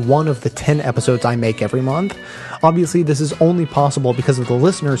for each one of the 10 episodes I make every month. Obviously, this is only possible because of the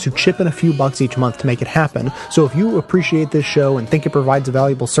listeners who chip in a few bucks each month to make it happen, so if you appreciate this show and think it provides a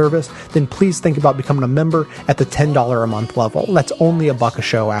valuable service, then please think about becoming a member at the $10 a month level. That's only $1 a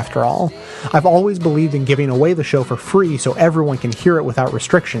show after all. I've always believed in giving away the show for free so everyone can hear it without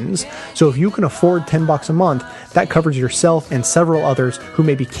restrictions, restrictions. So if you can afford $10 a month, that covers yourself and several others who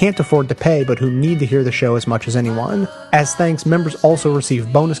maybe can't afford to pay but who need to hear the show as much as anyone. As thanks, members also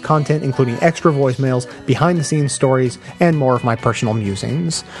receive bonus content including extra voicemails, behind-the-scenes stories, and more of my personal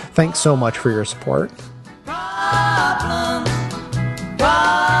musings. Thanks so much for your support.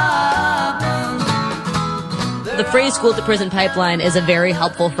 The phrase school to prison pipeline is a very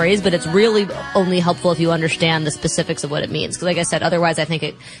helpful phrase, but it's really only helpful if you understand the specifics of what it means. Because like I said, otherwise I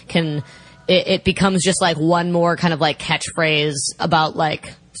think it becomes just like one more kind of like catchphrase about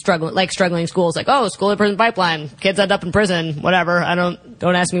like struggling schools, like, oh, school to prison pipeline, kids end up in prison, whatever.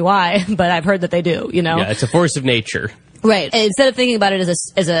 Don't ask me why, but I've heard that they do, you know? Yeah, it's a force of nature. Right. Instead of thinking about it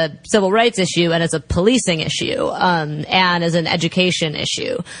as a civil rights issue and as a policing issue, and as an education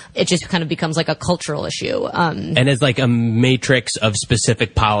issue, it just kind of becomes like a cultural issue. And as like a matrix of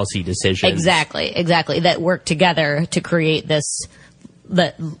specific policy decisions. Exactly. That work together to create this.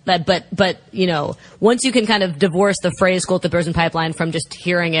 But you know, once you can kind of divorce the phrase school to prison pipeline from just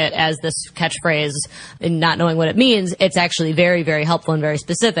hearing it as this catchphrase and not knowing what it means, it's actually very, very helpful and very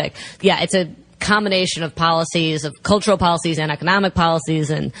specific. Yeah, it's a combination of policies, of cultural policies and economic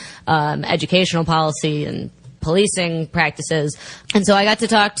policies and educational policy and policing practices. And so I got to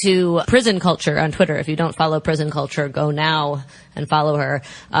talk to Prison Culture on Twitter. If you don't follow Prison Culture, go now and follow her.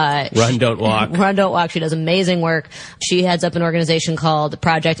 Run, don't walk. Run, don't walk. She does amazing work. She heads up an organization called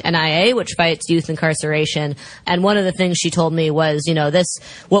Project NIA, which fights youth incarceration. And one of the things she told me was, you know,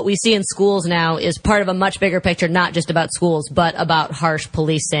 what we see in schools now is part of a much bigger picture, not just about schools, but about harsh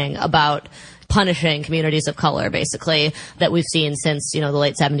policing, about punishing communities of color, basically, that we've seen since, you know, the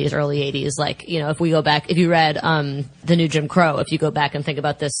late 70s, early 80s. Like, you know, if we go back, if you read The New Jim Crow, if you go back and think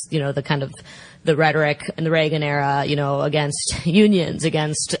about this, you know, the kind of the rhetoric in the Reagan era, you know, against unions,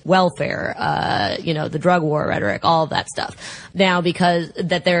 against welfare, you know, the drug war rhetoric, all of that stuff. Now, because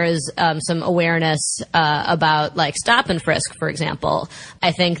that there is some awareness about like stop and frisk, for example,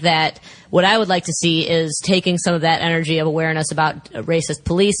 I think that what I would like to see is taking some of that energy of awareness about racist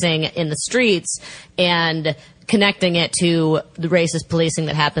policing in the streets and connecting it to the racist policing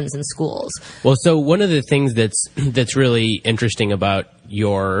that happens in schools. Well, so one of the things that's really interesting about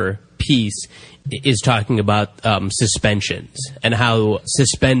your piece is talking about suspensions and how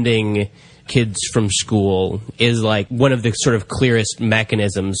suspending kids from school is like one of the sort of clearest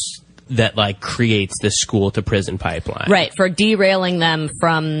mechanisms that like creates the school to prison pipeline. Right, for derailing them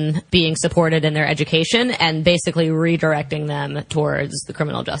from being supported in their education and basically redirecting them towards the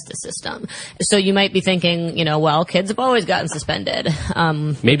criminal justice system. So you might be thinking, you know, well, kids have always gotten suspended.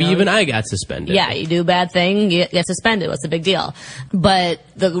 Maybe even I got suspended. Yeah, you do a bad thing, you get suspended. What's the big deal? But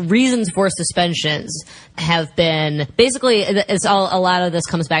the reasons for suspensions have been basically, a lot of this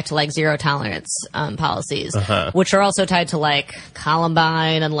comes back to like zero tolerance policies, which are also tied to like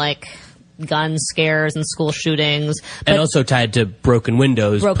Columbine and like gun scares and school shootings. And also tied to broken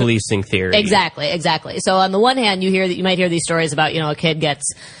windows policing theory. Exactly. So on the one hand, you might hear these stories about, you know, a kid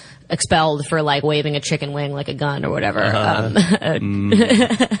gets expelled for like waving a chicken wing like a gun or whatever.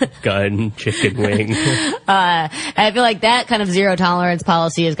 Gun, chicken wing. I feel like that kind of zero tolerance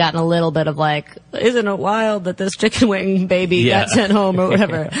policy has gotten a little bit of like, isn't it wild that this chicken wing baby got sent home or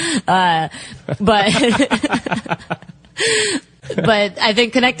whatever. But I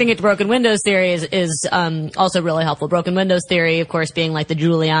think connecting it to broken windows theory is also really helpful. Broken windows theory, of course, being like the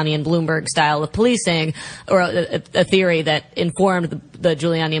Giuliani and Bloomberg style of policing, or a theory that informed the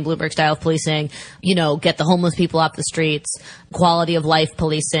Giuliani and Bloomberg style of policing. You know, get the homeless people off the streets, quality of life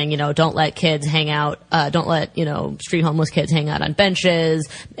policing. You know, don't let kids hang out. Don't let, you know, street homeless kids hang out on benches.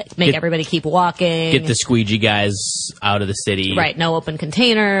 Make everybody keep walking. Get the squeegee guys out of the city. Right. No open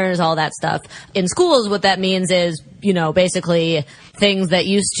containers. All that stuff. In schools, what that means is, you know, basically things that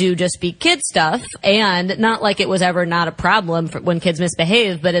used to just be kid stuff, and not like it was ever not a problem for when kids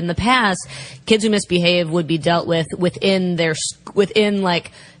misbehave, but in the past, kids who misbehave would be dealt with within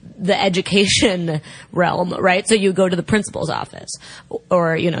like the education realm, right? So you go to the principal's office,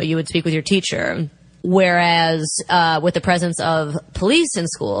 or, you know, you would speak with your teacher. Whereas with the presence of police in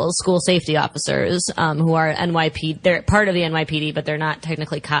schools, school safety officers, who are they're part of the NYPD, but they're not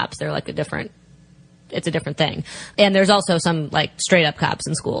technically cops. They're like it's a different thing. And there's also some like straight up cops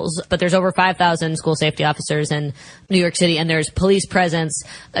in schools, but there's over 5,000 school safety officers in New York City, and there's police presence.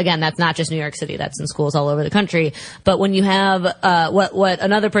 Again, that's not just New York City, that's in schools all over the country. But when you have, what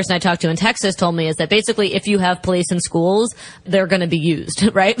another person I talked to in Texas told me is that basically if you have police in schools, they're going to be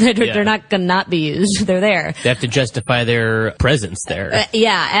used, right? They're not going to not be used. They're there. They have to justify their presence there.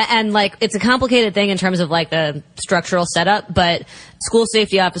 And like, it's a complicated thing in terms of like the structural setup, but school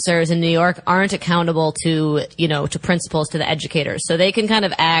safety officers in New York aren't accountable accountable to, to principals, to the educators. So they can kind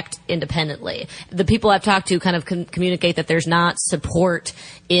of act independently. The people I've talked to kind of communicate that there's not support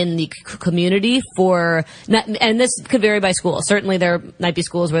in the community for, and this could vary by school. Certainly there might be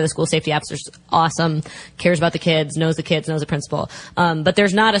schools where the school safety officer's awesome, cares about the kids, knows the principal. But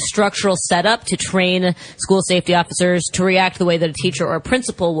there's not a structural setup to train school safety officers to react the way that a teacher or a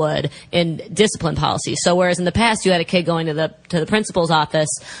principal would in discipline policy. So whereas in the past you had a kid going to the principal's office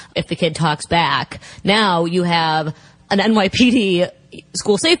if the kid talks back, now you have an NYPD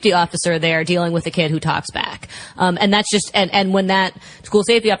school safety officer there dealing with the kid who talks back. And that's just, and when that school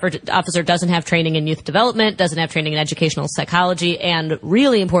safety officer doesn't have training in youth development, doesn't have training in educational psychology, and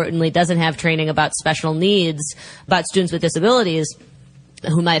really importantly, doesn't have training about special needs, about students with disabilities,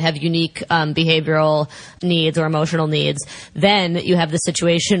 who might have unique behavioral needs or emotional needs, then you have the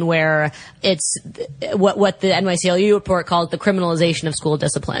situation where it's what the NYCLU report called the criminalization of school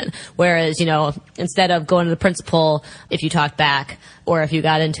discipline. Whereas, instead of going to the principal if you talked back, or if you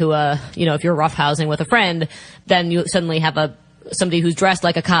got into if you're roughhousing with a friend, then you suddenly have somebody who's dressed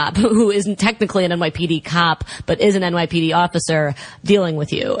like a cop, who isn't technically an NYPD cop, but is an NYPD officer dealing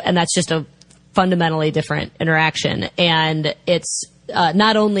with you. And that's just a fundamentally different interaction. And it's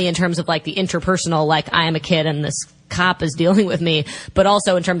not only in terms of like the interpersonal, like I am a kid and this cop is dealing with me, but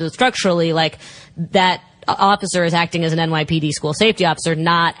also in terms of structurally, like that officer is acting as an NYPD school safety officer,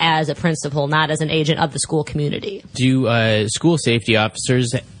 not as a principal, not as an agent of the school community. Do school safety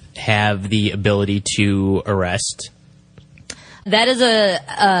officers have the ability to arrest? That is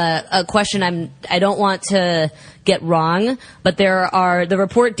a question I don't want to get wrong, but the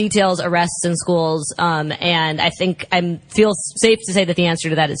report details arrests in schools, and I think I feel safe to say that the answer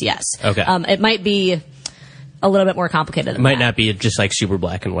to that is yes. Okay. It might be a little bit more complicated than It might that. not be just like super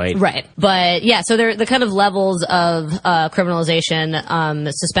black and white. Right. But yeah, so there are the kind of levels of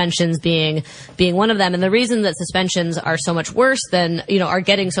criminalization, suspensions being one of them. And the reason that suspensions are so much worse than, are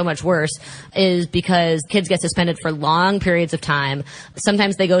getting so much worse is because kids get suspended for long periods of time.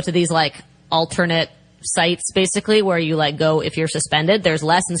 Sometimes they go to these like alternate sites basically where you like go if you're suspended. There's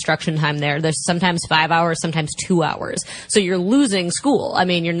less instruction time there. There's sometimes 5 hours, sometimes 2 hours. So you're losing school. I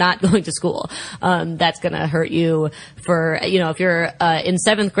mean, you're not going to school. That's going to hurt you for, if you're in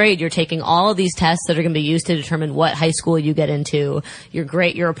 7th grade, you're taking all of these tests that are going to be used to determine what high school you get into. Your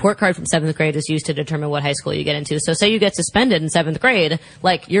report card from 7th grade is used to determine what high school you get into. So say you get suspended in 7th grade,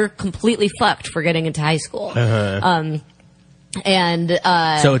 like you're completely fucked for getting into high school. Uh-huh.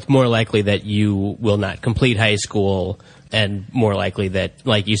 So it's more likely that you will not complete high school, and more likely that,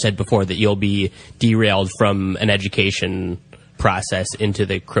 like you said before, that you'll be derailed from an education process into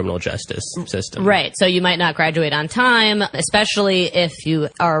the criminal justice system. Right. So you might not graduate on time, especially if you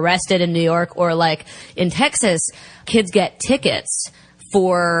are arrested in New York, or like in Texas, kids get tickets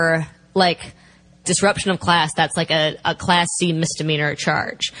for like disruption of class. That's like a Class C misdemeanor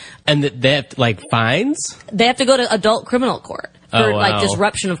charge. And they have like fines? They have to go to adult criminal court for wow. like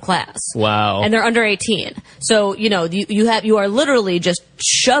disruption of class. Wow. And they're under 18. So, you are literally just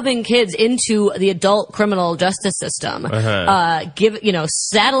shoving kids into the adult criminal justice system. Uh-huh.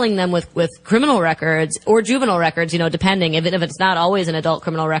 Saddling them with criminal records or juvenile records, depending, even if it's not always an adult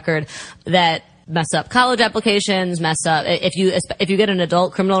criminal record, that mess up college applications, if you get an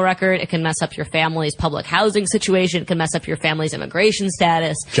adult criminal record, it can mess up your family's public housing situation, it can mess up your family's immigration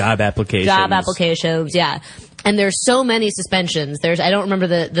status. Job applications, yeah. And there's so many suspensions. I don't remember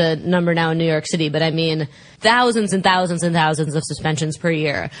the number now in New York City, but I mean thousands and thousands and thousands of suspensions per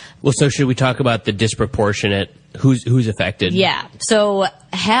year. Well, so should we talk about the disproportionate, who's affected? Yeah. So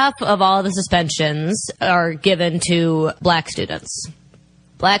half of all the suspensions are given to black students.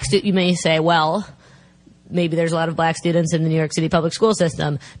 You may say, well, maybe there's a lot of black students in the New York City public school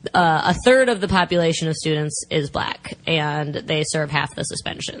system. A third of the population of students is black, and they serve half the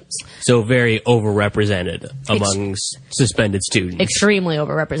suspensions. So very overrepresented among suspended students. Extremely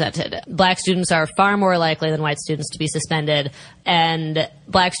overrepresented. Black students are far more likely than white students to be suspended, and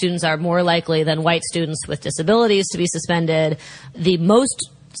black students are more likely than white students with disabilities to be suspended. The most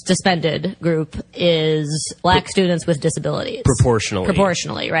suspended group is black students with disabilities.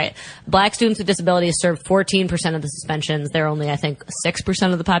 Proportionally, right. Black students with disabilities serve 14% of the suspensions. They're only, I think,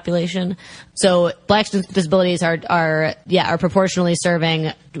 6% of the population. So black students with disabilities are proportionally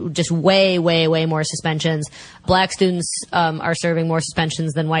serving just way more suspensions. Black students are serving more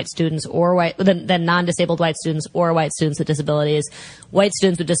suspensions than white students or than non-disabled white students or white students with disabilities. White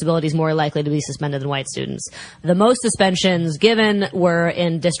students with disabilities more likely to be suspended than white students. The most suspensions given were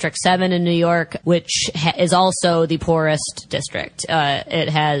in District 7 in New York, which is also the poorest district. It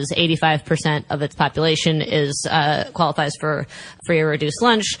has 85% of its population qualifies for free or reduced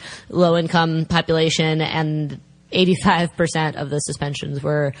lunch, low income population, and 85% of the suspensions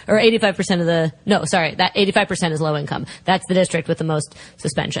were, or 85% of the, no, sorry, that 85% is low income. That's the district with the most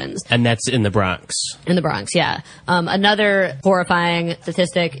suspensions. And that's in the Bronx. In the Bronx, yeah. Another horrifying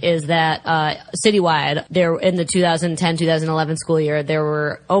statistic is that citywide, there in the 2010-2011 school year, there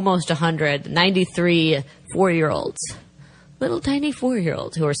were almost 193 4-year-olds, little tiny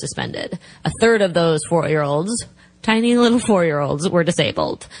 4-year-olds who were suspended. A third of those 4-year-olds, tiny little 4-year-olds, were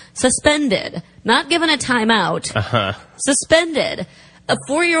disabled. Suspended. Not given a timeout. Suspended. A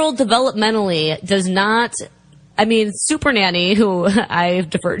 4-year-old developmentally does not... I mean, Super Nanny, who I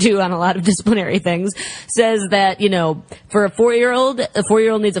defer to on a lot of disciplinary things, says that, for a 4-year-old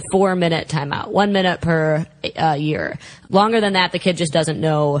needs a 4-minute timeout. 1 minute per year. Longer than that, the kid just doesn't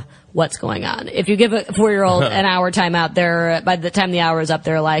know what's going on. If you give a 4-year-old an hour timeout, by the time the hour is up,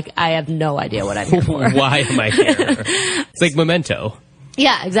 they're like, I have no idea what I'm here for. Why am I here? It's like Memento.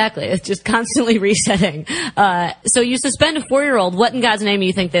 Yeah, exactly. It's just constantly resetting. So you suspend a 4-year-old. What in God's name do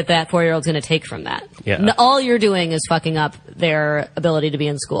you think that 4-year-old's going to take from that? Yeah. All you're doing is fucking up their ability to be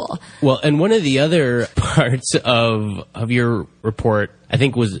in school. Well, and one of the other parts of your report, I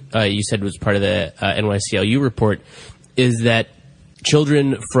think you said was part of the NYCLU report, is that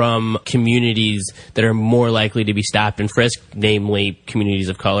children from communities that are more likely to be stopped and frisked, namely communities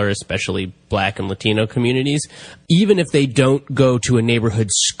of color, especially Black and Latino communities, even if they don't go to a neighborhood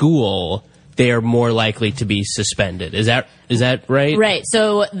school, they are more likely to be suspended. Is that right? Right.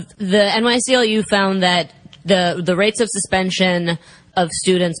 So the NYCLU found that the rates of suspension of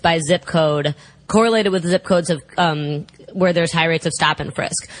students by zip code correlated with zip codes of where there's high rates of stop and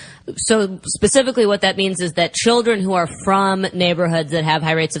frisk. So specifically what that means is that children who are from neighborhoods that have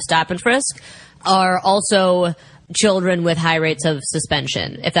high rates of stop and frisk are also children with high rates of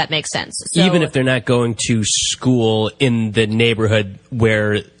suspension, if that makes sense. So, even if they're not going to school in the neighborhood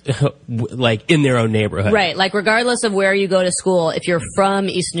where, like, in their own neighborhood. Right. Like, regardless of where you go to school, if you're from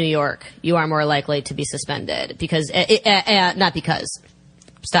East New York, you are more likely to be suspended because,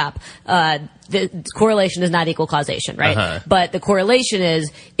 the correlation does not equal causation, right? But the correlation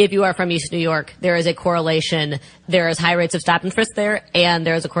is, if you are from East New York, there is a correlation. There is high rates of stop and frisk there, and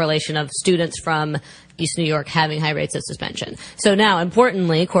there is a correlation of students from East New York having high rates of suspension. So now,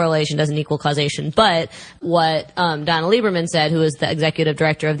 importantly, correlation doesn't equal causation. But what Donna Lieberman said, who is the executive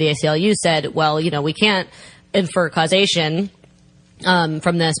director of the ACLU, said, well, we can't infer causation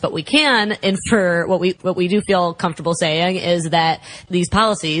from this, but we can infer what we do feel comfortable saying is that these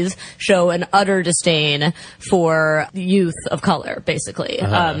policies show an utter disdain for youth of color, basically.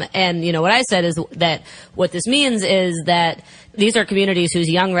 And what I said is that what this means is that these are communities whose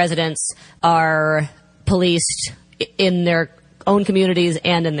young residents are policed in their own communities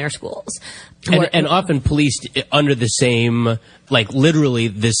and in their schools. And often policed under the same, like literally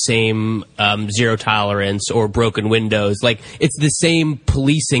the same zero tolerance or broken windows. Like it's the same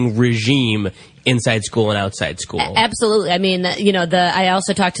policing regime inside school and outside school. Absolutely. I mean, I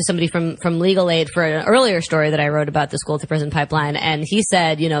also talked to somebody from Legal Aid for an earlier story that I wrote about the school to prison pipeline, and he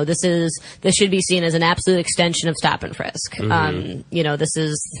said, this should be seen as an absolute extension of stop and frisk. This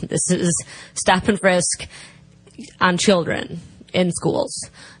is stop and frisk on children in schools.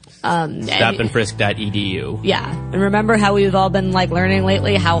 Stopandfrisk.edu. Yeah. And remember how we've all been learning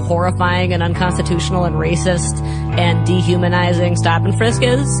lately how horrifying and unconstitutional and racist and dehumanizing stop and frisk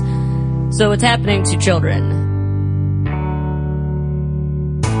is? So it's happening to children.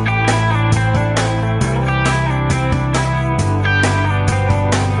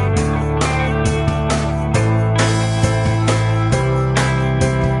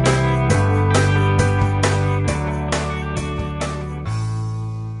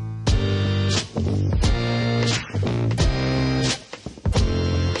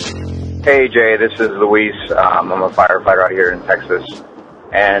 Hey Jay, this is Luis. I'm a firefighter out here in Texas,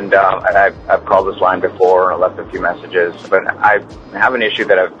 and I've called this line before and I left a few messages, but I have an issue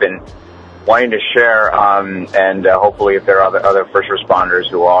that I've been wanting to share, and hopefully if there are other first responders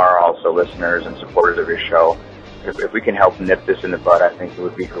who are also listeners and supporters of your show, if we can help nip this in the bud, I think it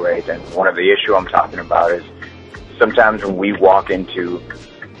would be great. And one of the issue I'm talking about is sometimes when we walk into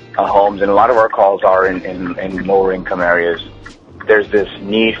homes, and a lot of our calls are in lower income areas, there's this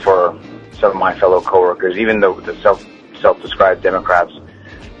need for some of my fellow coworkers, even though the self-described Democrats,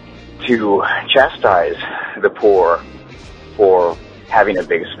 to chastise the poor for having a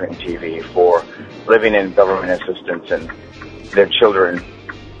big screen TV, for living in government assistance and their children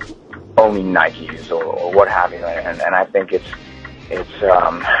owning Nikes or what have you. And I think it's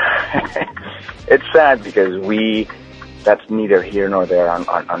it's sad because that's neither here nor there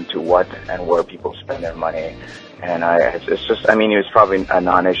on to what and where people spend their money. And it's just, I mean, it was probably a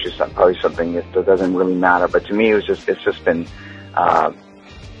non-issue, probably something that doesn't really matter. But to me, it's just an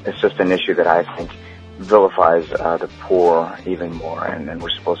issue that I think vilifies the poor even more. And we're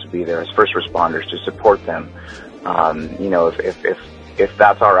supposed to be there as first responders to support them. If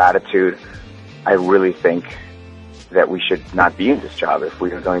that's our attitude, I really think that we should not be in this job. If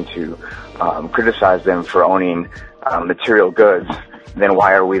we are going to criticize them for owning material goods, then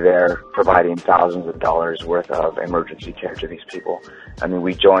why are we there providing thousands of dollars worth of emergency care to these people? I mean,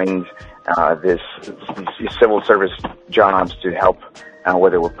 we joined these civil service jobs to help,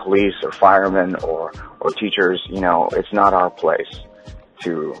 whether we're police or firemen or teachers. It's not our place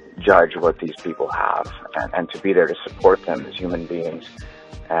to judge what these people have and to be there to support them as human beings.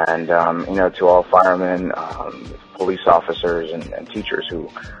 And, to all firemen, police officers and teachers who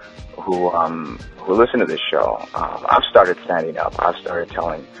listen to this show, I've started standing up. I've started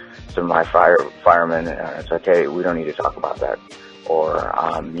telling some of my firemen, it's okay, we don't need to talk about that. Or,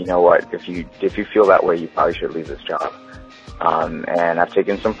 you know what, if you feel that way, you probably should leave this job. And I've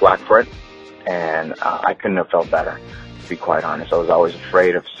taken some flack for it, and I couldn't have felt better, to be quite honest. I was always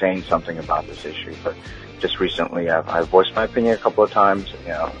afraid of saying something about this issue, but just recently I've voiced my opinion a couple of times,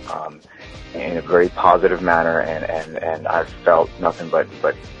 in a very positive manner, and I've felt nothing but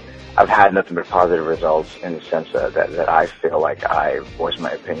I've had nothing but positive results in the sense that I feel like I voiced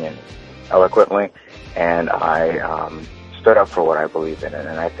my opinion eloquently, and I stood up for what I believe in,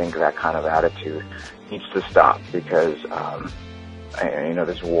 and I think that kind of attitude needs to stop because,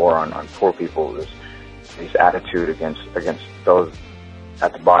 this war on poor people, this attitude against those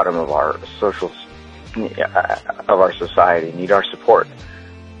at the bottom of our society need our support,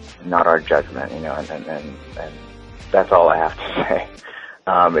 not our judgment, and that's all I have to say.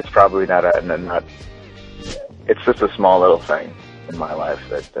 It's probably it's just a small little thing in my life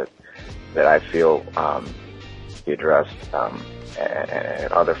that I feel be addressed,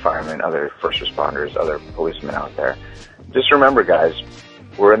 and other firemen, other first responders, other policemen out there. Just remember, guys,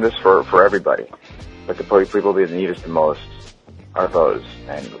 we're in this for everybody, but the people that need us the most are those,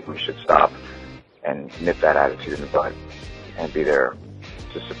 and we should stop and nip that attitude in the bud and be there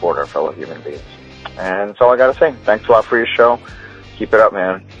to support our fellow human beings. And that's all I got to say. Thanks a lot for your show. Keep it up,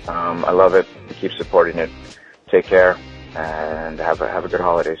 man. I love it. Keep supporting it. Take care, and have a good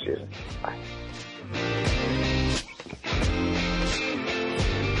holiday season. Bye.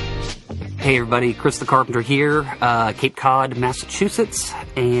 Hey everybody, Chris the Carpenter here, Cape Cod, Massachusetts,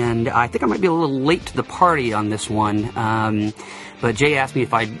 and I think I might be a little late to the party on this one, but Jay asked me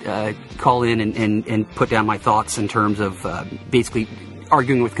if I'd call in and put down my thoughts in terms of basically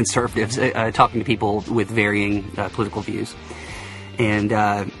arguing with conservatives, talking to people with varying political views. And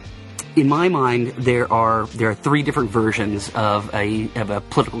in my mind, there are three different versions of a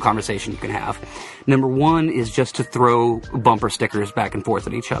political conversation you can have. Number one is just to throw bumper stickers back and forth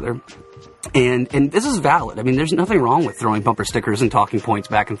at each other. And this is valid. I mean, there's nothing wrong with throwing bumper stickers and talking points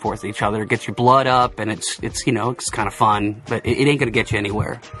back and forth at each other. It gets your blood up, and it's kind of fun, but it ain't going to get you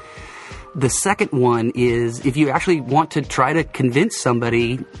anywhere. The second one is if you actually want to try to convince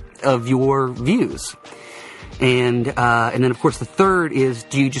somebody of your views. And then, of course, the third is,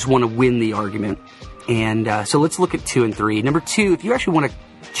 do you just want to win the argument? And so let's look at 2 and 3. Number 2, if you actually want to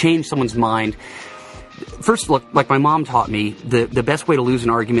change someone's mind, first, look, like my mom taught me, the best way to lose an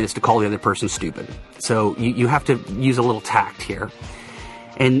argument is to call the other person stupid. So you have to use a little tact here.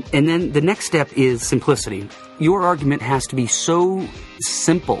 And then the next step is simplicity. Your argument has to be so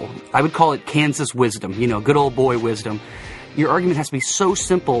simple. I would call it Kansas wisdom, good old boy wisdom. Your argument has to be so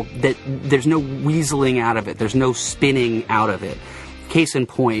simple that there's no weaseling out of it. There's no spinning out of it. Case in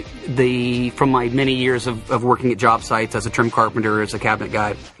point, from my many years of working at job sites as a trim carpenter, as a cabinet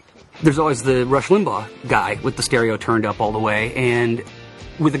guy, there's always the Rush Limbaugh guy with the stereo turned up all the way. And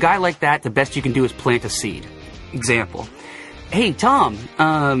with a guy like that, the best you can do is plant a seed. Example. Hey, Tom,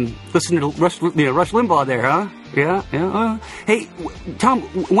 listen to Rush Limbaugh there, huh? Yeah. Hey, Tom,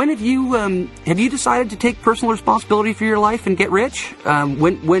 when have you decided to take personal responsibility for your life and get rich?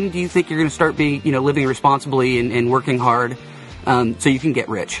 When do you think you're going to start living responsibly and working hard, so you can get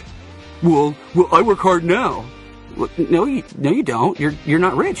rich? Well, I work hard now. No, you don't. You're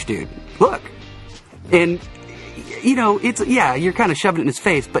not rich, dude. Look. And, you're kind of shoving it in his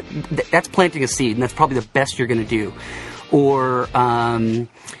face, but that's planting a seed, and that's probably the best you're going to do. Or,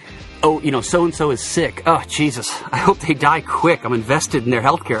 oh, so-and-so is sick. Oh, Jesus, I hope they die quick. I'm invested in their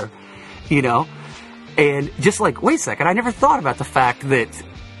healthcare, And just like, wait a second, I never thought about the fact that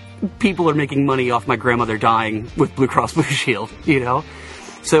people are making money off my grandmother dying with Blue Cross Blue Shield,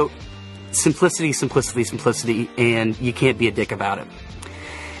 So simplicity, and you can't be a dick about it.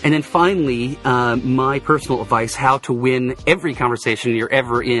 And then finally, my personal advice, how to win every conversation you're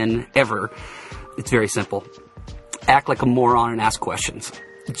ever in, ever. It's very simple. Act like a moron and ask questions.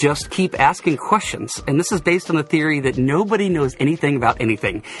 Just keep asking questions. And this is based on the theory that nobody knows anything about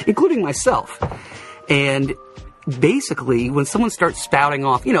anything, including myself. And basically, when someone starts spouting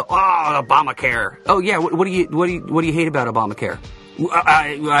off, Obamacare. Oh yeah, what do you hate about Obamacare?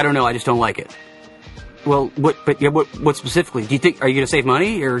 I don't know. I just don't like it. Well, what specifically? Are you going to save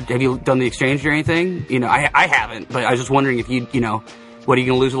money, or have you done the exchange or anything? I haven't, but I was just wondering if what, are you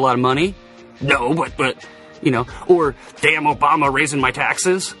going to lose a lot of money? No, but or damn Obama raising my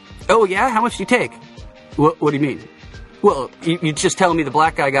taxes. Oh yeah, how much do you take? What do you mean? Well, you just telling me the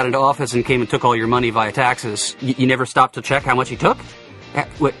black guy got into office and came and took all your money via taxes. You never stopped to check how much he took?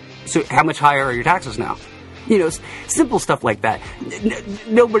 What? So how much higher are your taxes now? Simple stuff like that.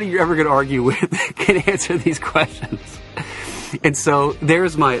 Nobody you're ever going to argue with can answer these questions. And so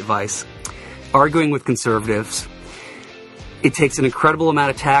there's my advice. Arguing with conservatives, it takes an incredible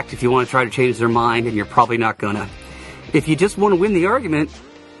amount of tact if you want to try to change their mind, and you're probably not going to. If you just want to win the argument,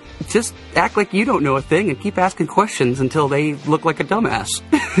 just act like you don't know a thing and keep asking questions until they look like a dumbass.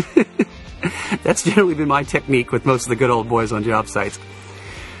 That's generally been my technique with most of the good old boys on job sites.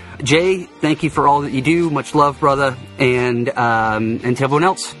 Jay, thank you for all that you do. Much love, brother. And to everyone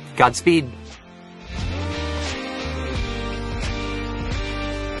else, Godspeed.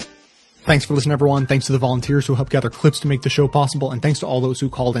 Thanks for listening, everyone. Thanks to the volunteers who helped gather clips to make the show possible, and thanks to all those who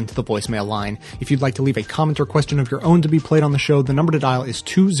called into the voicemail line. If you'd like to leave a comment or question of your own to be played on the show, the number to dial is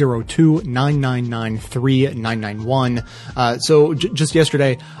 202-999-3991. So just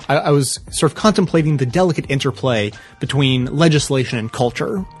yesterday, I was sort of contemplating the delicate interplay between legislation and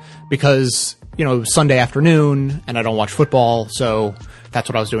culture, because, Sunday afternoon, and I don't watch football, so that's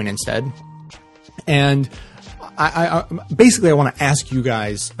what I was doing instead. And I basically want to ask you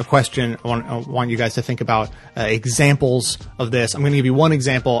guys a question. I want you guys to think about examples of this. I'm going to give you one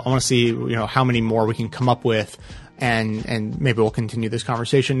example. I want to see, how many more we can come up with, and maybe we'll continue this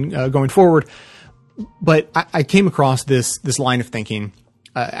conversation going forward. But I came across this line of thinking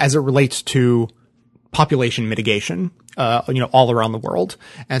as it relates to population mitigation, all around the world.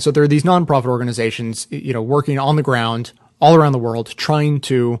 And so there are these nonprofit organizations, working on the ground all around the world, trying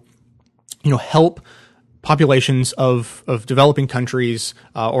to, help populations of developing countries,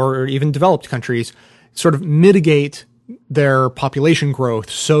 or even developed countries sort of mitigate their population growth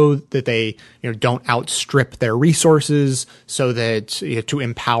so that they, don't outstrip their resources, so that, to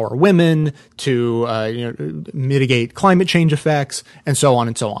empower women, to, mitigate climate change effects, and so on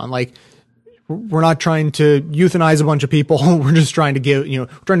and so on. Like, we're not trying to euthanize a bunch of people. We're just trying to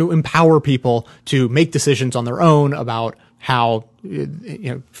trying to empower people to make decisions on their own about how,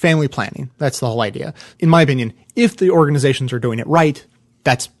 family planning. That's the whole idea. In my opinion, if the organizations are doing it right,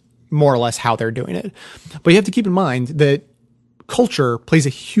 that's more or less how they're doing it. But you have to keep in mind that culture plays a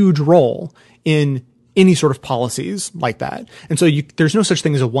huge role in any sort of policies like that. And so there's no such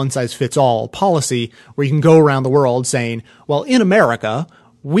thing as a one-size-fits-all policy where you can go around the world saying, well, in America,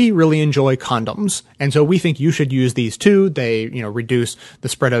 we really enjoy condoms, and so we think you should use these too. They, reduce the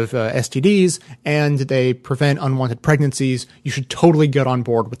spread of STDs, and they prevent unwanted pregnancies. You should totally get on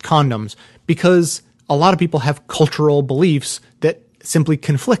board with condoms, because a lot of people have cultural beliefs that simply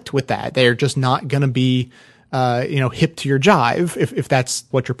conflict with that. They're just not going to be, hip to your jive if that's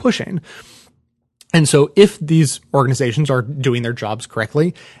what you're pushing. And so if these organizations are doing their jobs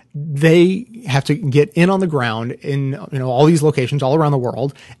correctly, they have to get in on the ground in, all these locations all around the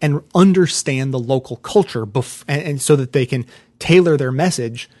world and understand the local culture and so that they can tailor their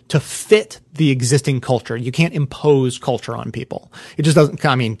message to fit the existing culture. You can't impose culture on people. It just doesn't,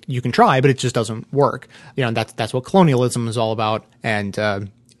 you can try, but it just doesn't work. And that's what colonialism is all about.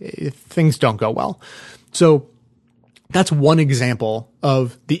 And, things don't go well. So that's one example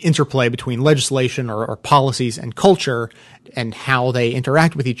of the interplay between legislation or policies and culture and how they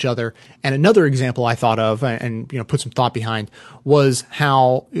interact with each other. And another example I thought of and put some thought behind was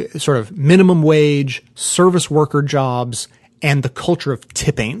how sort of minimum wage, service worker jobs, and the culture of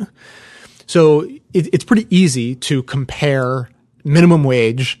tipping. So it's pretty easy to compare minimum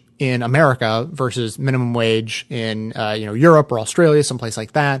wage in America versus minimum wage in Europe or Australia, someplace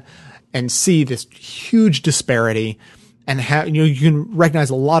like that, and see this huge disparity and you can recognize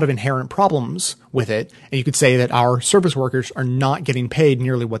a lot of inherent problems with it. And you could say that our service workers are not getting paid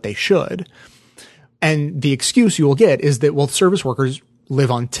nearly what they should. And the excuse you will get is that, well, service workers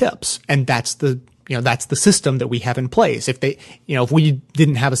live on tips, and that's the system that we have in place. If we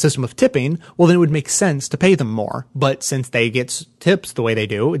didn't have a system of tipping, well, then it would make sense to pay them more. But since they get tips the way they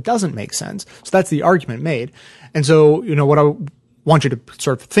do, it doesn't make sense. So that's the argument made. And so, what I want you to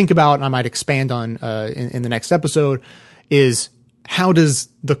sort of think about, and I might expand on in the next episode, is how does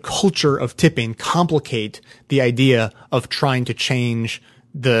the culture of tipping complicate the idea of trying to change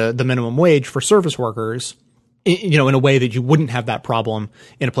the minimum wage for service workers, in a way that you wouldn't have that problem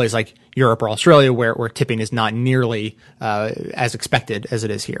in a place like Europe or Australia where tipping is not nearly as expected as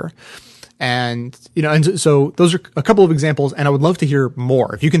it is here. And so those are a couple of examples, and I would love to hear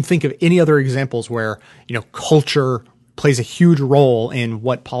more. If you can think of any other examples where, culture plays a huge role in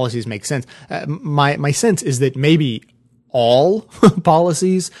what policies make sense. My sense is that maybe all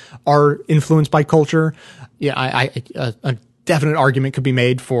policies are influenced by culture. Yeah, a definite argument could be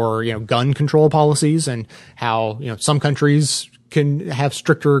made for, gun control policies and how, some countries can have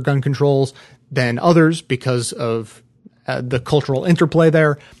stricter gun controls than others because of the cultural interplay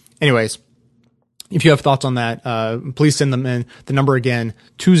there. Anyways, if you have thoughts on that, please send them in. The number again,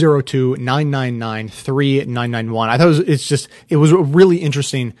 202-999-3991. I thought it was a really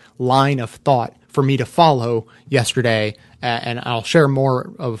interesting line of thought for me to follow yesterday, and I'll share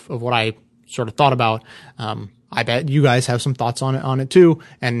more of what I sort of thought about. I bet you guys have some thoughts on it too,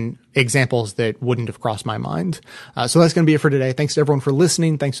 and examples that wouldn't have crossed my mind. So that's going to be it for today. Thanks to everyone for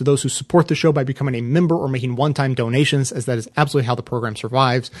listening. Thanks to those who support the show by becoming a member or making one-time donations, as that is absolutely how the program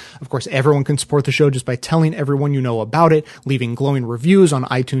survives. Of course, everyone can support the show just by telling everyone you know about it, leaving glowing reviews on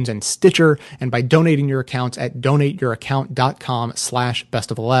iTunes and Stitcher, and by donating your accounts at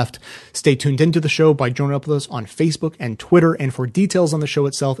donateyouraccount.com/bestoftheleft. Stay tuned into the show by joining up with us on Facebook and Twitter, and for details on the show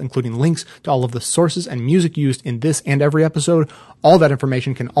itself, including links to all of the sources and music used in this and every episode, all that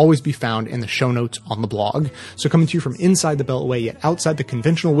information can always be found in the show notes on the blog. So coming to you from inside the Beltway, yet outside the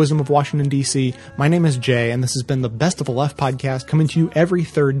conventional wisdom of Washington, D.C., my name is Jay, and this has been the Best of the Left podcast, coming to you every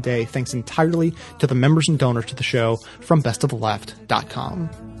third day, thanks entirely to the members and donors to the show from bestoftheleft.com.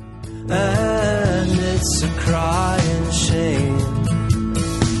 And it's a crying shame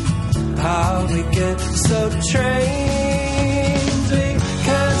how we get so trained